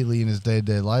immediately in his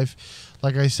day-to-day life.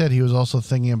 Like I said, he was also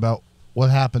thinking about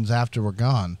what happens after we're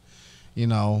gone.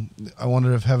 I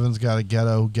wonder if Heaven's Got a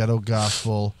Ghetto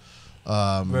Gospel,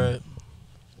 right,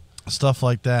 stuff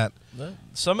like that.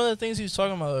 Some of the things he's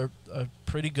talking about are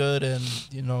pretty good, and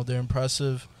they're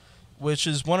impressive, which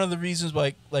is one of the reasons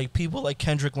like people like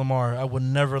Kendrick Lamar I would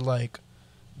never like,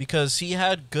 because he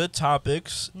had good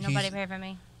topics. Nobody pay for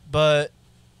me. But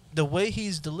the way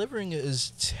he's delivering it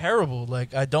is terrible.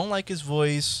 Like, I don't like his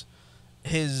voice.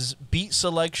 His beat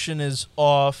selection is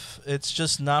off. It's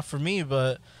just not for me.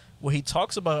 But what he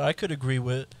talks about, I could agree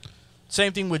with.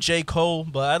 Same thing with J. Cole,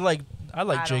 but I like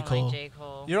J. Cole. Like J. Cole.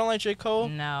 You don't like J. Cole?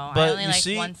 No, but I only like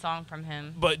one song from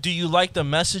him. But do you like the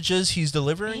messages he's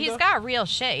delivering? He's though? got real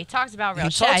shit. He talks about real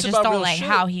He shit. I talks just about don't real like shit.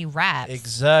 how he raps.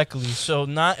 Exactly. So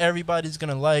not everybody's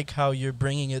gonna like how you're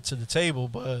bringing it to the table,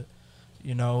 but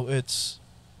it's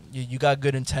you got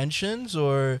good intentions,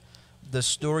 or the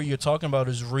story you're talking about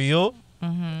is real,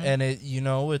 and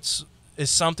it's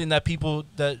something that people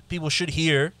should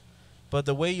hear. But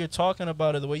the way you're talking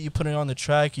about it, the way you put it on the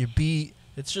track, your beat,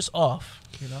 it's just off.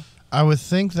 I would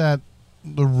think that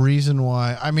the reason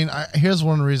why, here's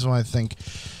one reason why I think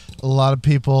a lot of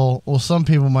people, some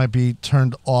people might be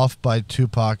turned off by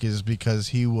Tupac, is because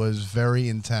he was very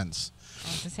intense. I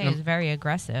was to say he's very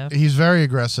aggressive. He's very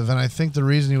aggressive, and I think the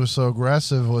reason he was so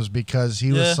aggressive was because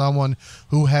he was someone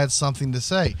who had something to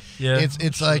say. Yeah,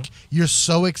 it's like you're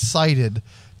so excited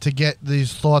to get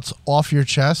these thoughts off your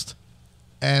chest,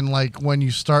 and like when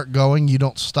you start going, you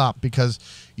don't stop because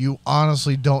you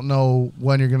honestly don't know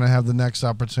when you're going to have the next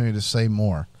opportunity to say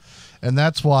more. And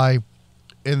that's why,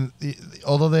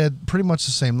 although they had pretty much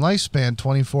the same lifespan,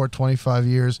 24, 25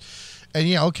 years, and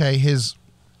his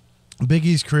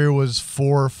Biggie's career was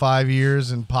 4 or 5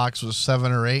 years and Pac's was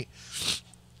 7 or 8.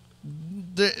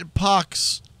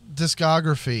 Pac's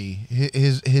discography,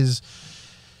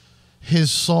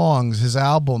 his songs, his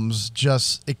albums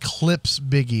just eclipse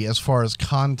Biggie as far as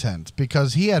content,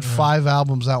 because he had 5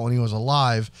 albums out when he was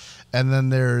alive, and then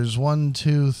there's 1,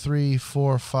 2, 3,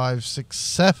 4, 5, 6,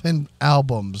 7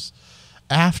 albums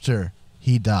after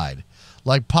he died.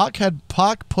 Like Pac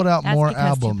put out That's more because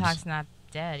albums. Tupac's not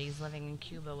dead. He's living in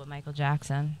Cuba with Michael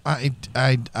Jackson I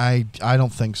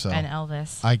don't think so. and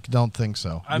Elvis. I don't think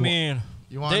so.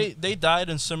 They died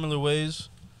in similar ways.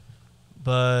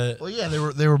 But well, yeah,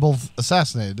 they were both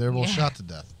assassinated. They were both shot to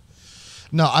death.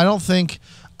 No, I don't think.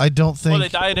 Well, they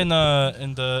died in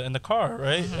the car,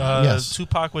 right? Yes.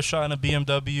 Tupac was shot in a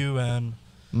BMW, and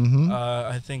Mm-hmm.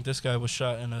 I think this guy was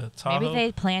shot in a Tahoe. Maybe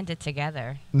they planned it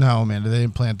together. No, man, they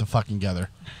didn't plan to fucking together.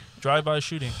 Drive-by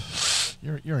shooting.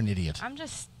 You're an idiot. I'm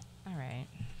just all right.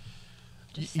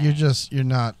 You're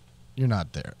not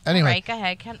there. Anyway, all right, go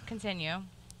ahead. Continue.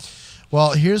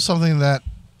 well, here's something that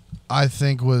I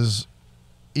think was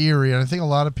eerie, and I think a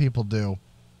lot of people do.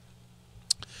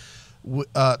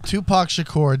 Tupac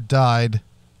Shakur died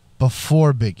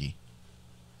before Biggie.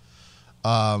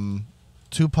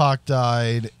 Tupac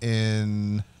died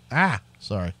in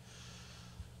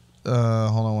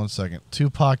hold on one second.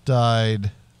 Tupac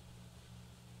died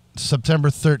September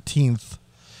 13th,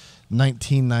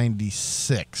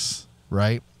 1996,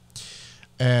 right?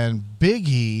 And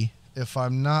Biggie, if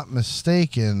I'm not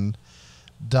mistaken,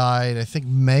 died, I think,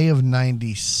 May of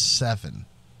 97.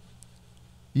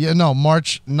 Yeah, no,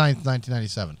 March 9th,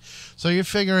 1997. So you're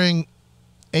figuring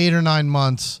 8 or 9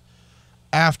 months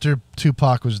after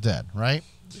Tupac was dead, right?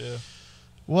 Yeah.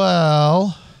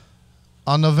 Well,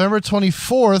 on November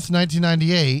 24th,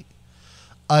 1998,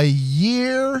 a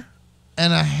year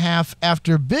and a half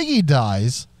after Biggie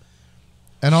dies,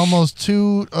 and almost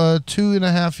 2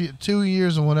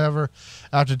 years and whatever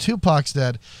after Tupac's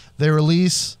dead, they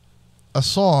release a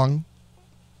song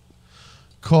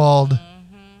called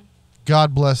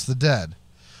God Bless the Dead,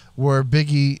 where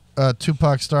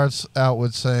Tupac starts out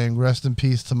with saying, "Rest in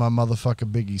peace to my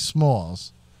motherfucker Biggie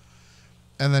Smalls,"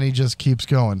 and then he just keeps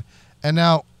going. And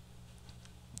now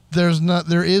there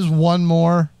is one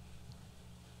more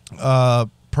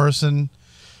person.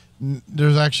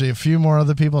 There's actually a few more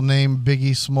other people named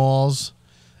Biggie Smalls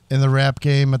in the rap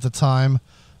game at the time,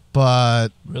 but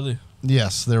Really?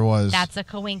 yes, there was. That's a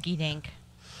coinky dink.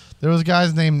 There was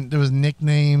guys named. There was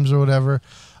nicknames or whatever.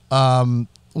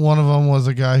 One of them was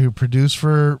a guy who produced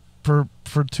for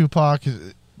Tupac,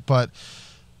 but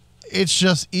it's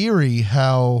just eerie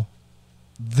how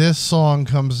this song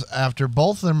comes after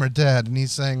both of them are dead, and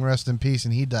he's saying "Rest in peace,"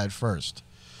 and he died first.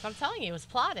 I'm telling you, it was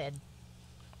plotted.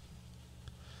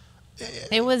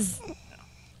 It was.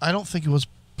 I don't think it was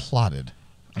plotted,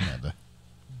 Amanda.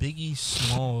 Biggie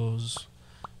Smalls.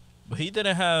 But he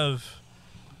didn't have...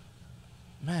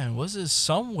 Man, was it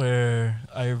somewhere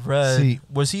I read? See-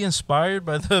 Was he inspired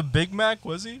by the Big Mac,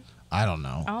 was he? I don't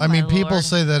know. Oh, I mean, my people Lord.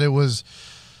 say that it was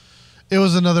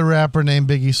another rapper named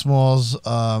Biggie Smalls,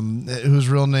 whose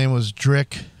real name was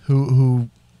Drick, who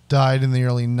died in the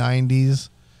early '90s.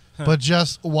 But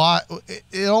just why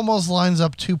it almost lines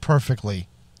up too perfectly.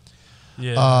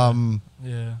 Yeah.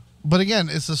 Yeah. But again,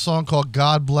 it's a song called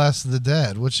 "God Bless the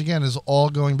Dead," which again is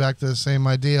all going back to the same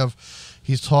idea of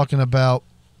he's talking about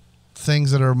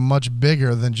things that are much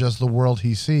bigger than just the world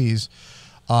he sees,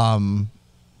 and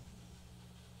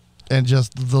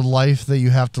just the life that you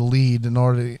have to lead in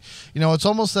order to, it's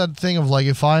almost that thing of like,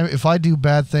 if I do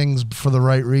bad things for the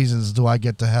right reasons, do I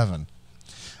get to heaven?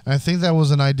 And I think that was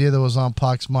an idea that was on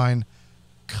Pac's mind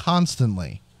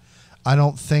constantly. I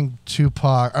don't think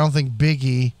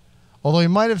Biggie, although he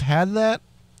might have had that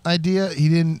idea, he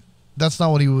didn't. That's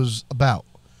not what he was about.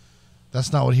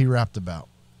 That's not what he rapped about.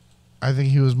 I think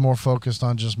he was more focused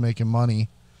on just making money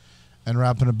and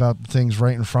rapping about the things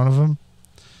right in front of him,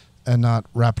 and not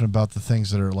rapping about the things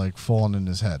that are like falling in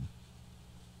his head.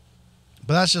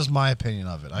 But that's just my opinion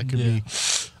of it.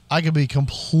 I could be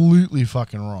completely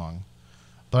fucking wrong.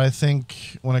 But I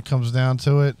think when it comes down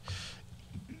to it,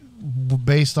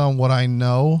 based on what I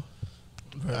know,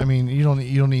 I mean, you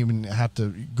don't even have to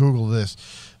Google this.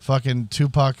 Fucking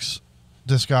Tupac's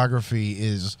discography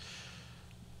is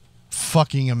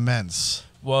fucking immense.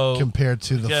 Well, compared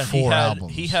to the 4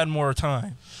 albums. He had more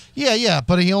time. Yeah,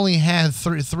 but he only had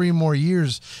three more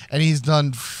years, and he's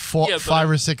done 5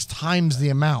 or 6 times the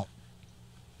amount.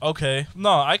 Okay.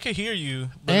 No, I could hear you.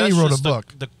 But And that's he wrote just a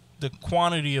book. The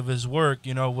quantity of his work,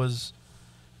 was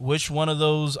which one of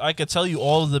those. I could tell you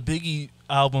all of the Biggie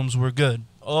albums were good.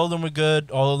 All of them were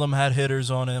good. All of them had hitters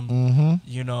on them.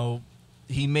 Mm-hmm.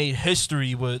 He made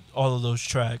history with all of those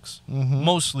tracks. Mm-hmm.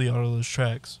 Mostly all of those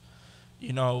tracks.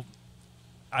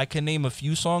 I can name a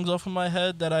few songs off of my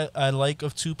head that I like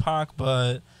of Tupac,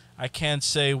 but I can't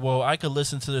say, well, I could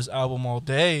listen to this album all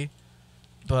day.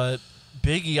 But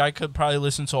Biggie, I could probably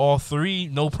listen to all 3,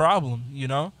 no problem,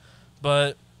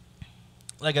 But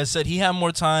like I said, he had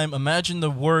more time. Imagine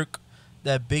the work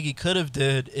that Biggie could have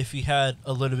did if he had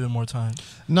a little bit more time.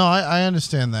 No, I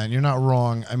understand that. You're not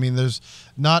wrong. I mean, there's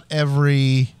not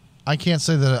every... I can't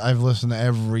say that I've listened to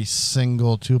every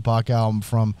single Tupac album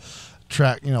from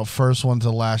track, first one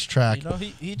to last track.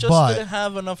 He just didn't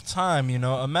have enough time,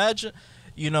 Imagine,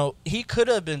 he could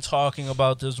have been talking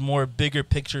about those more bigger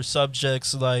picture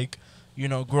subjects like,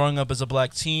 growing up as a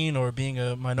black teen or being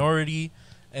a minority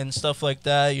and stuff like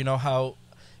that, how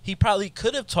he probably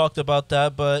could have talked about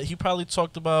that, but he probably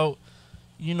talked about,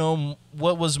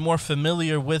 what was more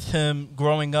familiar with him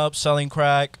growing up, selling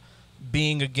crack,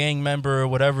 being a gang member or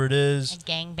whatever it is. A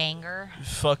gangbanger.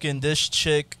 Fucking this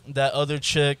chick, that other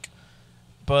chick.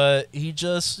 But he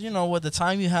just, with the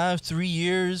time you have, 3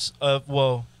 years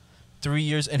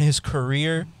in his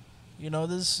career,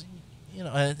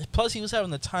 and plus he was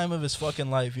having the time of his fucking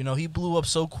life. He blew up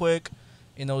so quick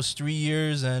in those 3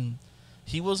 years, and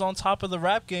he was on top of the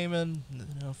rap game, and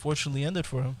unfortunately ended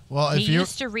for him. Well, he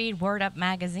used to read Word Up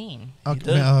magazine.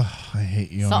 Okay, I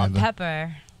hate you, Salt Amanda. and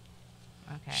Pepper.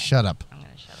 Okay. Shut up. I'm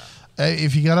gonna shut up.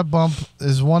 If you got a bump,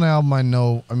 there's one album I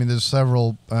know. I mean, there's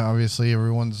several. Obviously,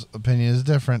 everyone's opinion is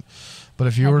different. But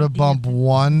if you were to bump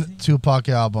one Tupac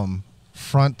album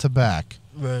front to back,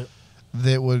 right,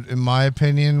 that would, in my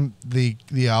opinion, the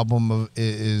album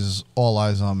is All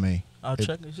Eyes on Me. I'll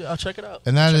check it out.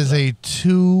 And that is a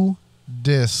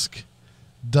 2-disc.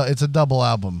 It's a double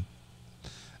album.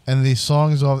 And the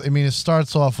songs off. I mean, it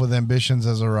starts off with Ambitions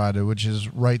as a Rider, which is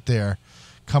right there,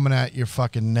 coming at your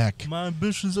fucking neck. My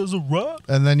ambitions as a rock.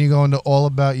 And then you go into All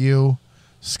About You,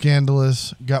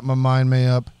 Scandalous, Got My Mind Made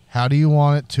Up, How Do You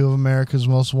Want It, Two of America's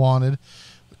Most Wanted.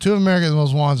 Two of America's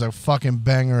Most Wanted is a fucking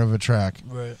banger of a track.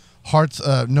 Right. Hearts,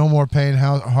 No More Pain,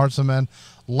 Hearts of Men.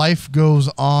 Life Goes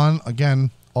On, again,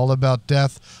 all about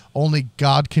death. Only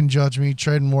God Can Judge Me,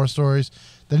 Trading War Stories.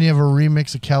 Then you have a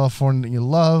remix of California That You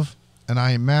Love, and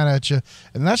I Ain't Mad At You.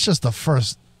 And that's just the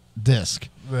first disc.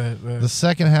 Right. The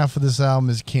second half of this album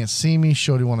is Can't See Me,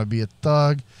 Shorty Wanna Be a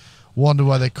Thug, Wonder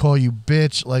Why They Call You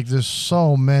Bitch. Like, there's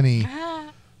so many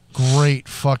great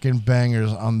fucking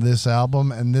bangers on this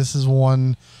album, and this is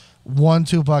one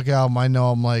Tupac album I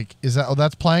know I'm like,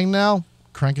 that's playing now?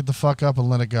 Crank it the fuck up and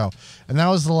let it go. And that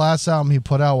was the last album he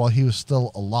put out while he was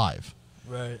still alive.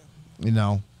 Right.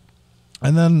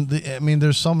 And then,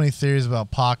 there's so many theories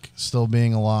about Pac still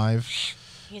being alive.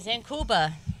 He's in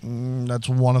Cuba. That's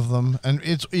one of them. And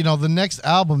it's, the next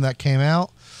album that came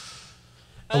out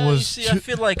was... I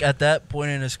feel like at that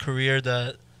point in his career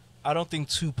that I don't think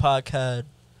Tupac had,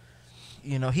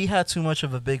 he had too much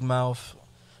of a big mouth.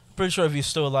 Pretty sure if he's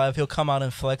still alive, he'll come out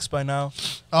and flex by now.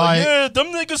 Yeah, them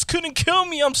niggas couldn't kill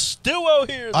me. I'm still out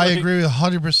here. I agree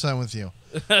 100% with you.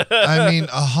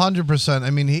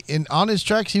 100%. On his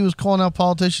tracks, he was calling out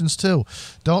politicians too.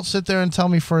 Don't sit there and tell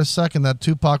me for a second that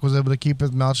Tupac was able to keep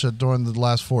his mouth shut during the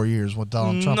last 4 years with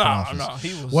Donald Trump in office. No,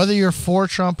 he was. Whether you're for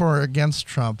Trump or against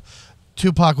Trump,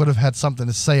 Tupac would have had something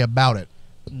to say about it.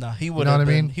 Nah, he would have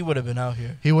been. He would have been out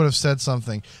here. He would have said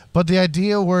something. But the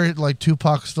idea where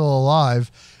Tupac's still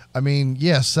alive,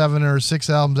 7 or 6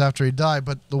 albums after he died.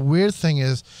 But the weird thing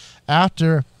is,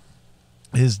 after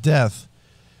his death,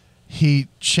 he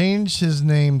changed his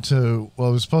name to, he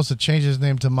was supposed to change his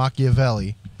name to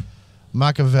Machiavelli.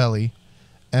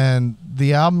 And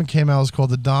the album came out, it was called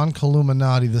The Don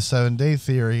Columinati, The 7-Day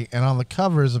Theory. And on the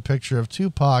cover is a picture of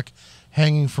Tupac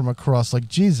hanging from a cross like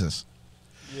Jesus.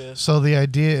 Yeah. So the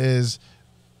idea is,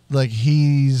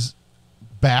 he's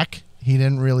back. He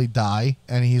didn't really die.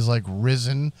 And he's,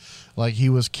 risen. He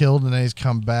was killed and then he's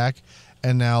come back.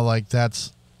 And now,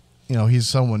 that's, he's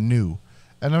someone new.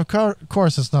 And of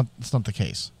course, it's not the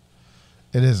case.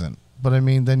 It isn't. But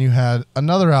then you had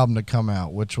another album to come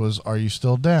out, which was Are You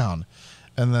Still Down?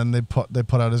 And then they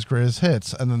put out his greatest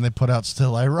hits, and then they put out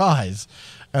Still I Rise,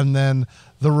 and then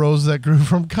The Rose That Grew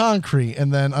from Concrete,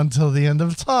 and then Until the End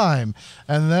of Time,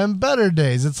 and then Better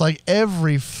Days. It's like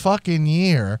every fucking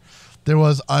year there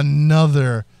was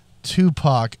another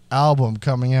Tupac album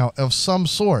coming out of some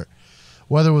sort,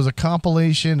 whether it was a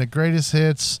compilation, a greatest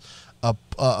hits,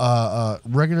 a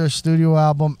regular studio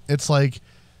album. It's like,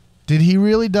 did he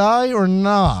really die or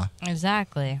nah?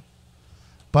 Exactly.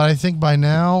 But I think by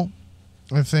now,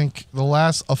 the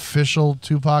last official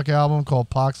Tupac album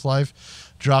called Pac's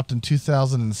Life dropped in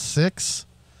 2006.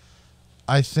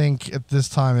 I think at this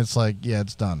time it's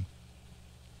it's done.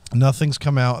 Nothing's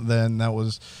come out then. That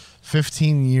was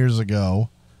 15 years ago.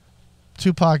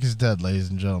 Tupac is dead, ladies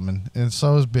and gentlemen, and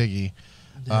so is Biggie.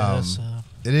 Yeah,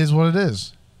 it is what it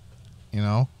is.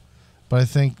 But I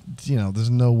think there's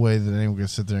no way that anyone can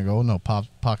sit there and go, "Oh no,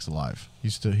 Pac's alive.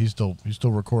 He's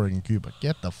still recording in Cuba.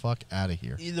 Get the fuck out of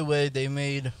here." Either way, they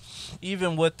made,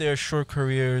 even with their short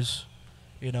careers,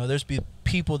 there's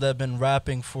people that have been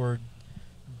rapping for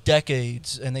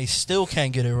decades and they still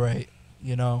can't get it right.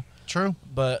 True.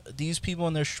 But these people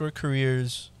in their short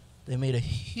careers, they made a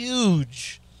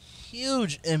huge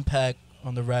impact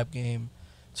on the rap game,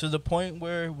 to the point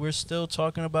where we're still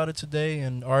talking about it today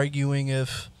and arguing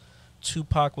if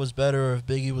Tupac was better or if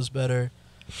Biggie was better.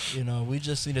 We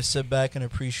just need to sit back and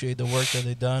appreciate the work that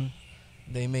they've done.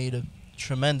 They made a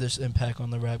tremendous impact on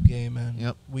the rap game, and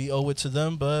Yep. we owe it to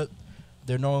them, but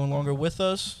they're no longer with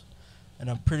us. And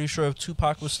I'm pretty sure if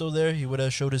Tupac was still there, he would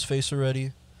have showed his face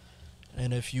already.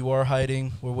 And if you are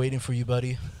hiding, we're waiting for you,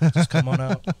 buddy. Just come on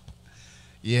out.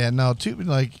 Yeah, no,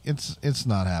 it's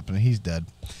not happening. He's dead.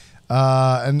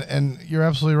 And you're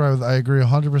absolutely right. I agree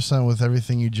 100% with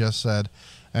everything you just said.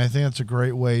 And I think that's a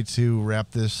great way to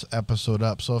wrap this episode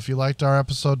up. So if you liked our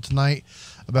episode tonight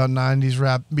about 90s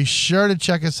rap, be sure to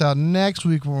check us out next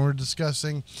week when we're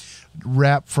discussing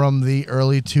rap from the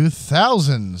early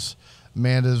 2000s.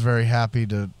 Amanda's very happy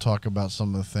to talk about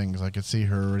some of the things. I could see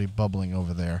her already bubbling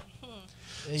over there.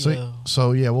 Hey,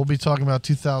 So yeah, we'll be talking about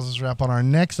 2000s rap on our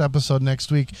next episode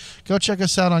next week. Go check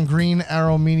us out on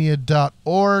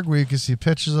greenarrowmedia.org where you can see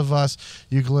pictures of us.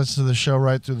 You can listen to the show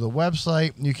right through the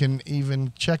website. You can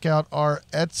even check out our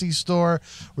Etsy store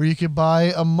where you can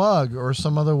buy a mug or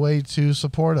some other way to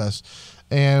support us.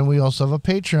 And we also have a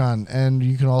Patreon, and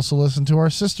you can also listen to our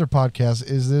sister podcast,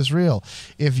 Is This Real?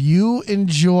 If you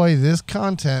enjoy this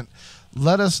content,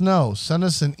 let us know. Send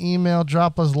us an email,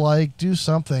 drop us a like, do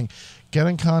something. Get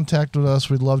in contact with us.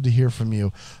 We'd love to hear from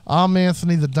you. I'm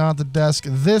Anthony, the Don at the Desk.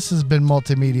 This has been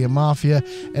Multimedia Mafia.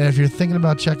 And if you're thinking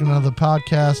about checking another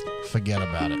podcast, forget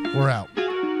about it. We're out.